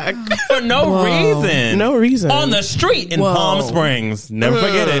 Taken aback. for no reason. No reason. On the street in Palm Springs. Never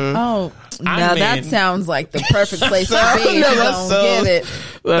forget it. Oh, I now mean- that sounds like the perfect place to be. If you No, don't that's get it.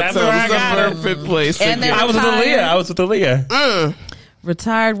 That's where I got the it. perfect place. to And get then- I was with Aaliyah.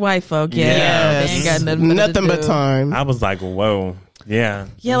 Retired white folk. Yeah. Yes. They ain't got nothing, nothing to but do. time. I was like, whoa. Yeah.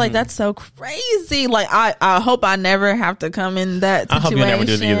 Yeah, like that's so crazy. Like I hope I never have to come in that I situation. hope you never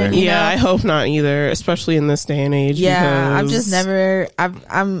do it either. you Yeah, know? I hope not either, especially in this day and age. Yeah, I've because- just never.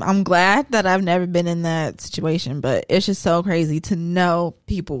 I'm glad that I've never been in that situation, but it's just so crazy to know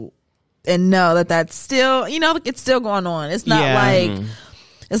people and know that that's still, it's still going on. It's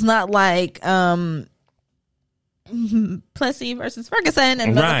not like Plessy versus Ferguson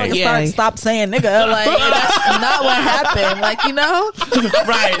and Right. motherfuckers stop saying nigga. Like that's not what happened. Like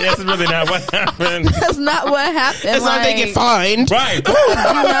Right. That's really not what happened. that's not what happened. It's not they get fined. Right.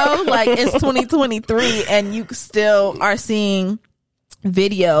 Like it's 2023 and you still are seeing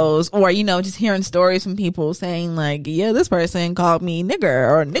videos or just hearing stories from people saying like, yeah, this person called me nigger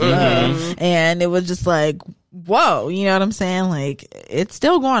or nigga, and it was just like, whoa, you know what I'm saying? Like it's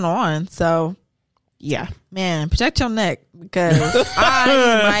still going on. So Yeah. man, protect your neck because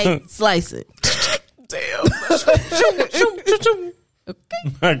I might slice it. Damn.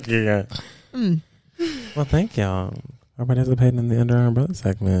 Yeah. Well, thank y'all for participating in the Under Our Umbrella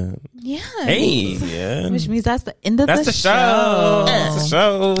segment. Yeah. Hey, yeah. Which means that's the end of That's the the show. That's the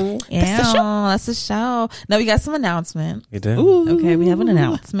show. Yeah, that's the show. Now we got some announcement. You do? Okay, we have an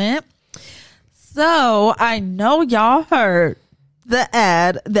announcement. So I know y'all heard the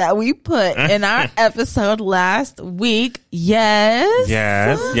ad that we put in our episode last week. Yes.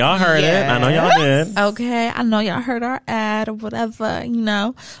 Yes. Y'all heard it. I know y'all did. Okay, I know y'all heard our ad or whatever,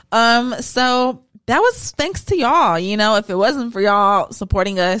 So that was thanks to y'all. If it wasn't for y'all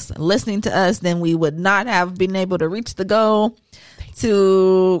supporting us, listening to us, then we would not have been able to reach the goal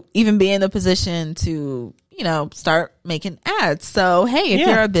to even be in the position to, start making ads. So, hey, if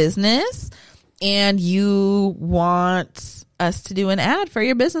you're a business and you want us to do an ad for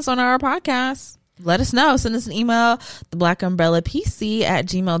your business on our podcast, let us know. Send us an email,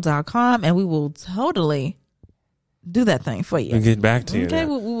 theblackUmbrellaPC@gmail.com, and we will totally do that thing for you. We'll get back to you. Okay,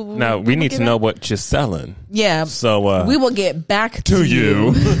 Now, we need get to know what you're selling. Yeah. So, we will get back to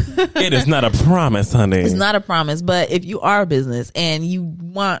you. It is not a promise, honey. It's not a promise, but if you are a business and you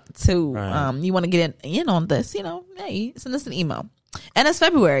want to, you want to get in on this, hey, send us an email. And it's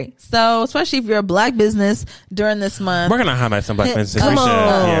February, so especially if you're a black business during this month, We're gonna highlight some black businesses. come We should.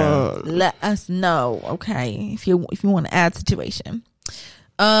 on, Yeah. let us know, okay? If you want to add situation.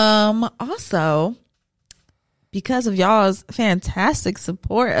 Also, because of y'all's fantastic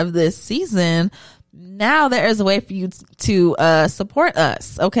support of this season, now there is a way for you to support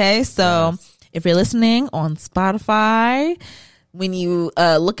us. Okay, so if you're listening on Spotify, when you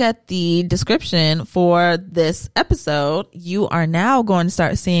look at the description for this episode, you are now going to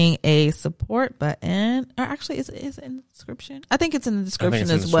start seeing a support button. Or actually, is it in the description? I think it's in the description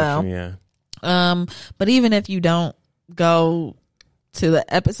as well. Yeah. But even if you don't go to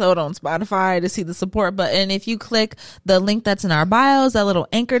the episode on Spotify to see the support button, if you click the link that's in our bios, that little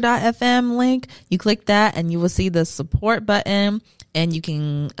anchor.fm link, you click that and you will see the support button and you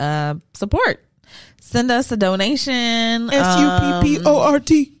can support. Send us a donation. SUPPORT.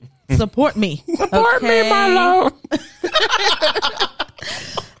 Support me. Support me, my lord.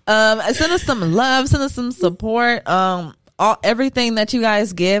 Send us some love. Send us some support. Everything that you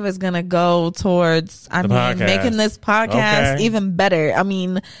guys give is gonna go towards making this podcast even better. I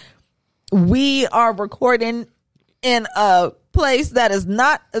mean, we are recording in a place that is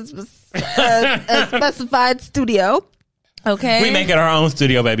not a specified studio. Okay, We make it our own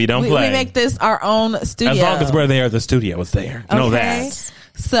studio, baby. Don't play. We make this our own studio. As long as we're there, the studio is there. Know that.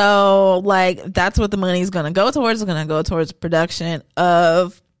 So, that's what the money is going to go towards. It's going to go towards production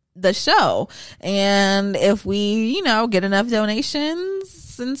of the show. And if we, get enough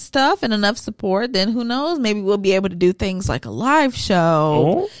donations and stuff and enough support, then who knows? Maybe we'll be able to do things like a live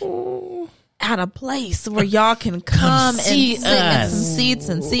show at a place where y'all can come and sit in some seats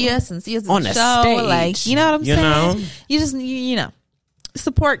and see us and see us on the the show. stage. You know what I'm saying? know? You just,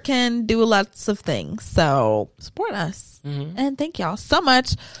 support can do lots of things. So support us. And thank y'all so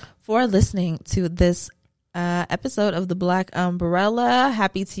much for listening to this episode of the Black Umbrella.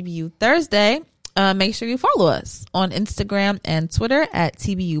 Happy TBU Thursday. Make sure you follow us on Instagram and Twitter at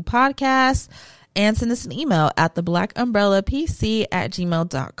TBU Podcast. and send us an email at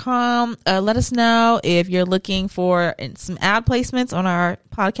theblackUmbrellaPC@gmail.com. Let us know if you're looking for some ad placements on our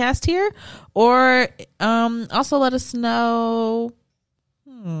podcast here, or also let us know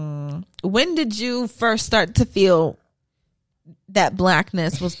when did you first start to feel that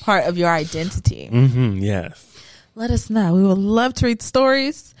blackness was part of your identity? Yes. Let us know. We would love to read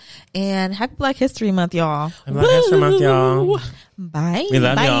stories. And happy Black History Month, y'all. Happy Black History Month, y'all. Bye. We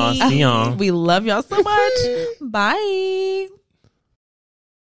love y'all. See y'all. We love y'all so much. Bye.